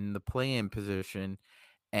or in the play-in position.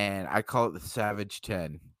 And I call it the Savage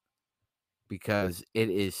 10 because it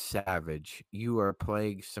is savage. You are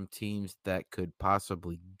playing some teams that could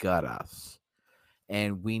possibly gut us.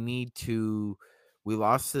 And we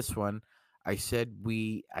lost this one. I said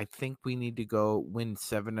I think we need to go win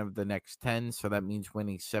 7 of the next 10. So that means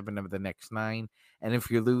winning 7 of the next 9. And if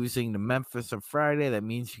you're losing to Memphis on Friday, that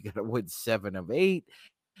means you got to win 7 of 8.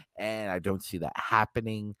 And I don't see that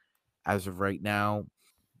happening as of right now.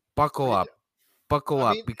 Buckle up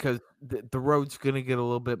because the road's going to get a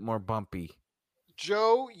little bit more bumpy.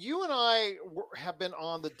 Joe, you and I have been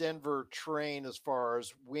on the Denver train as far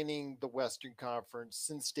as winning the Western Conference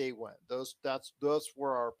since day one. Those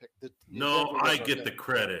were our pick. No, I get the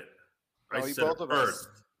credit. I said it first.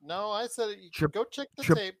 No, I said it. Go check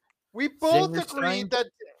the tape. We both agreed that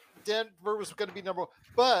Denver was going to be number one.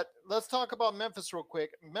 But let's talk about Memphis real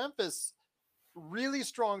quick. Memphis, really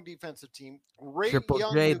strong defensive team. Great Triple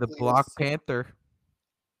young J, nucleus. the Block Panther.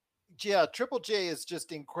 Yeah, Triple J is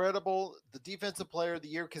just incredible. The defensive player of the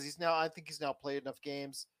year because I think he's now played enough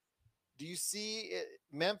games. Do you see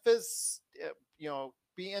Memphis,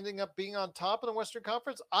 ending up being on top of the Western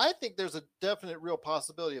Conference? I think there's a definite, real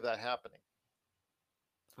possibility of that happening.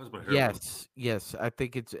 Yes, I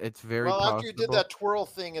think it's very well. possible. After you did that twirl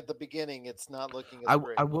thing at the beginning, it's not looking as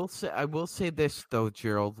great. I will say this though,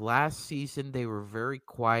 Gerald. Last season they were very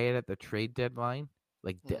quiet at the trade deadline,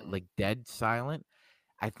 like dead silent.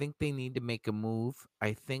 I think they need to make a move.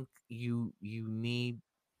 I think you need.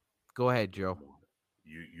 Go ahead, Joe.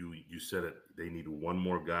 You said it. They need one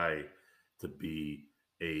more guy to be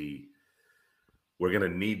we're gonna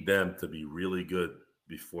need them to be really good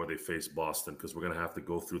before they face Boston because we're gonna have to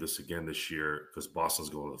go through this again this year because Boston's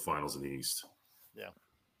going to the finals in the East. Yeah,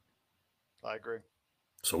 I agree.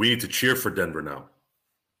 So we need to cheer for Denver now,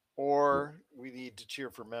 or we need to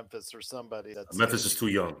cheer for Memphis or somebody. Memphis is too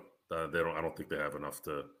young. I don't think they have enough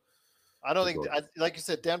to. I don't think, like you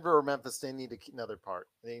said, Denver or Memphis, they need another part.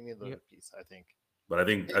 They need another piece, I think. But I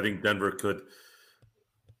think Denver could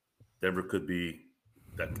be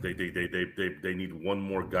that they need one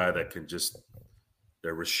more guy that can just.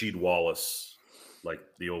 They're Rasheed Wallace, like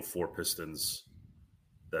the 04 Pistons,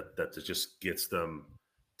 that just gets them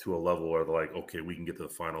to a level where they're like, okay, we can get to the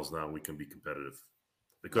finals now. We can be competitive.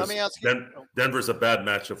 Because let me ask you, Denver's a bad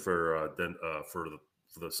matchup for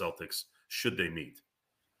the Celtics should they meet.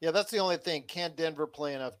 Yeah, that's the only thing. Can Denver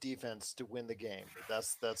play enough defense to win the game?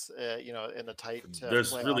 That's in a tight.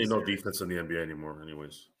 There's really no defense in the NBA anymore,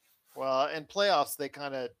 anyways. Well, in playoffs,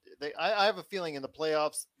 I have a feeling in the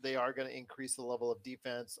playoffs they are going to increase the level of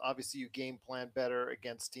defense. Obviously, you game plan better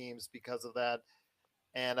against teams because of that,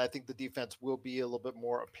 and I think the defense will be a little bit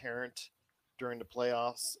more apparent during the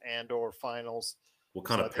playoffs and/or finals. What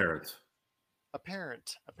kind of apparent?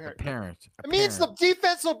 Apparent. It means the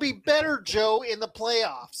defense will be better, Joe, in the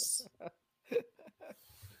playoffs.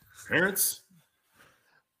 Parents?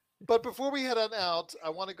 But before we head on out, I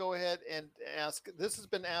want to go ahead and ask, this has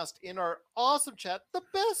been asked in our awesome chat, the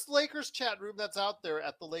best Lakers chat room that's out there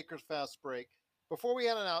at the Lakers Fast Break. Before we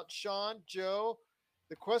head on out, Sean, Joe,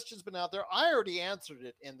 the question's been out there. I already answered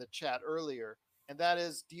it in the chat earlier, and that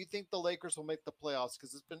is, do you think the Lakers will make the playoffs?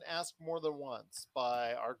 Because it's been asked more than once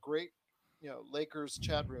by our great Lakers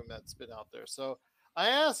chat room that's been out there. So I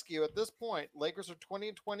ask you at this point, Lakers are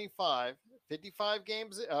 20-25,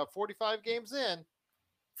 45 games in.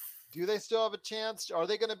 Do they still have a chance? Are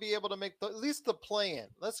they going to be able to make at least the play-in?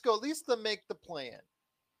 Let's go at least to make the play-in.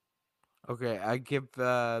 Okay, I give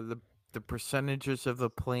the percentages of the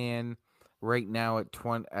plan right now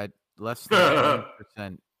at less than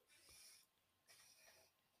 20%.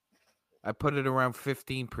 I put it around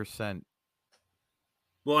 15%.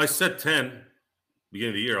 Well, I said 10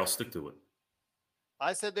 beginning of the year. I'll stick to it.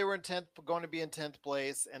 I said they were going to be in 10th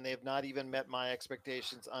place, and they have not even met my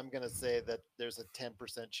expectations. I'm going to say that there's a 10%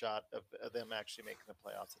 shot of them actually making the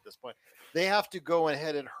playoffs at this point. They have to go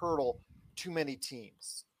ahead and hurdle too many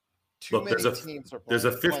teams. There's a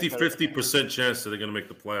 50% chance that they're going to make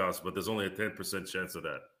the playoffs, but there's only a 10% chance of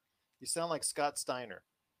that. You sound like Scott Steiner.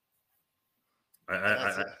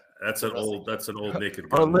 That's an old naked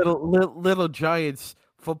guy. Or little Giants.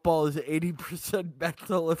 Football is 80%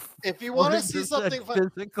 mental. If you want to see something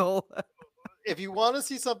physical, if you want to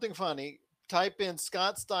see something funny, type in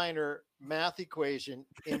Scott Steiner math equation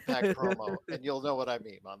impact promo, and you'll know what I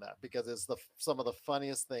mean on that, because it's some of the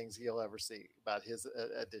funniest things you'll ever see about his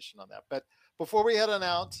addition on that. But before we head on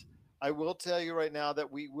out, I will tell you right now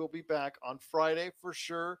that we will be back on Friday for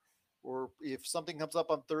sure. Or if something comes up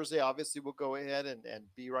on Thursday, obviously we'll go ahead and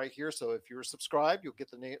be right here. So if you're subscribed, you'll get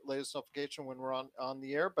the latest notification when we're on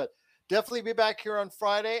the air. But definitely be back here on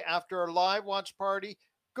Friday after our live watch party.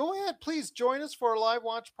 Go ahead, please join us for our live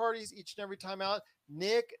watch parties each and every time out.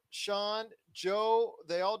 Nick, Sean, Joe,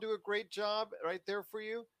 they all do a great job right there for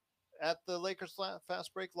you at the Lakers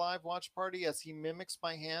Fast Break live watch party as he mimics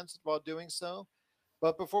my hands while doing so.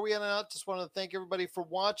 But before we end out, just want to thank everybody for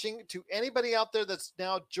watching. To anybody out there that's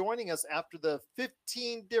now joining us after the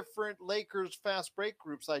 15 different Lakers Fast Break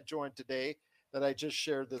groups I joined today that I just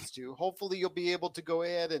shared this to, hopefully you'll be able to go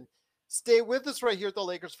ahead and stay with us right here at the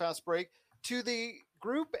Lakers Fast Break. To the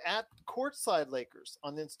group at Courtside Lakers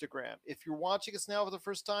on Instagram, if you're watching us now for the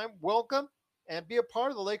first time, welcome and be a part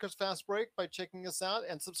of the Lakers Fast Break by checking us out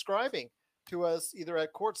and subscribing to us either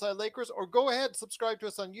at Courtside Lakers, or go ahead and subscribe to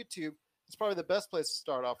us on YouTube. It's probably the best place to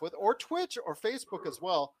start off with, or Twitch or Facebook as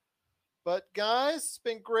well. But guys, it's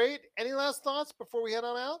been great. Any last thoughts before we head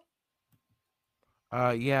on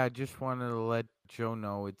out? Yeah, I just wanted to let Joe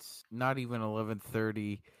know it's not even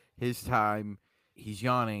 11:30 his time. He's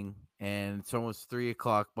yawning, and it's almost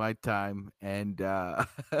 3:00 my time. And I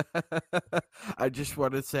just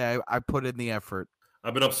want to say I put in the effort.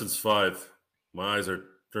 I've been up since 5. My eyes are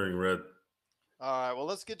turning red. All right, well,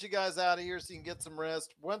 let's get you guys out of here so you can get some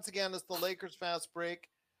rest. Once again, it's the Lakers Fast Break.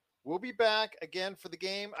 We'll be back again for the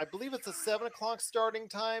game. I believe it's a 7 o'clock starting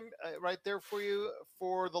time right there for you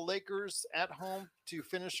for the Lakers at home to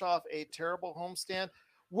finish off a terrible homestand.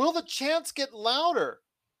 Will the chants get louder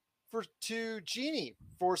to Jeannie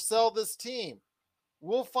for sell this team?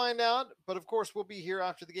 We'll find out, but of course, we'll be here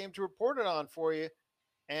after the game to report it on for you.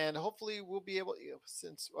 And hopefully we'll be able,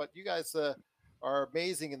 since you guys are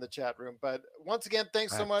amazing in the chat room. But once again,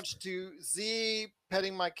 thanks so much to Z,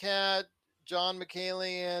 Petting My Cat, John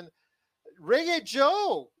McCallion, Reggae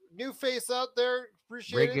Joe, new face out there.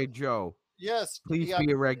 Appreciate Reggae it. Joe. Yes. Please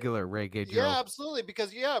be a regular, Reggae Joe. Yeah, absolutely.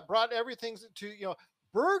 Because, brought everything to,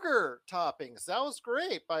 burger toppings. That was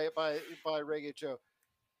great by Reggae Joe.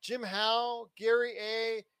 Jim Howe, Gary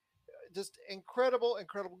A., just incredible.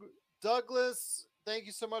 Douglas, thank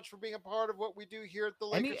you so much for being a part of what we do here at the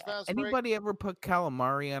Lakers Fast Break. Anybody ever put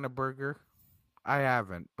calamari on a burger? I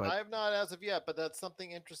haven't, but I have not as of yet, but that's something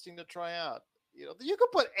interesting to try out. You can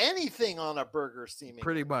put anything on a burger, seemingly.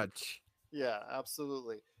 Pretty much. Yeah,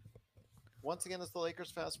 absolutely. Once again, it's the Lakers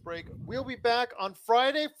Fast Break. We'll be back on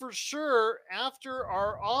Friday for sure after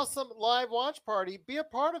our awesome live watch party. Be a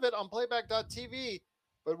part of it on playback.tv.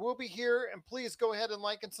 But we'll be here, and please go ahead and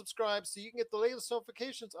like and subscribe so you can get the latest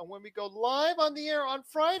notifications on when we go live on the air on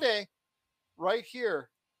Friday right here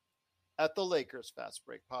at the Lakers Fast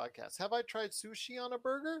Break Podcast. Have I tried sushi on a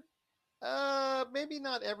burger? Maybe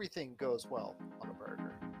not everything goes well on a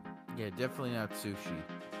burger. Yeah, definitely not sushi.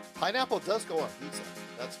 Pineapple does go on pizza.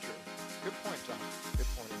 That's true. Good point, John. Good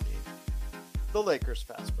point indeed. The Lakers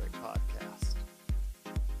Fast Break Podcast.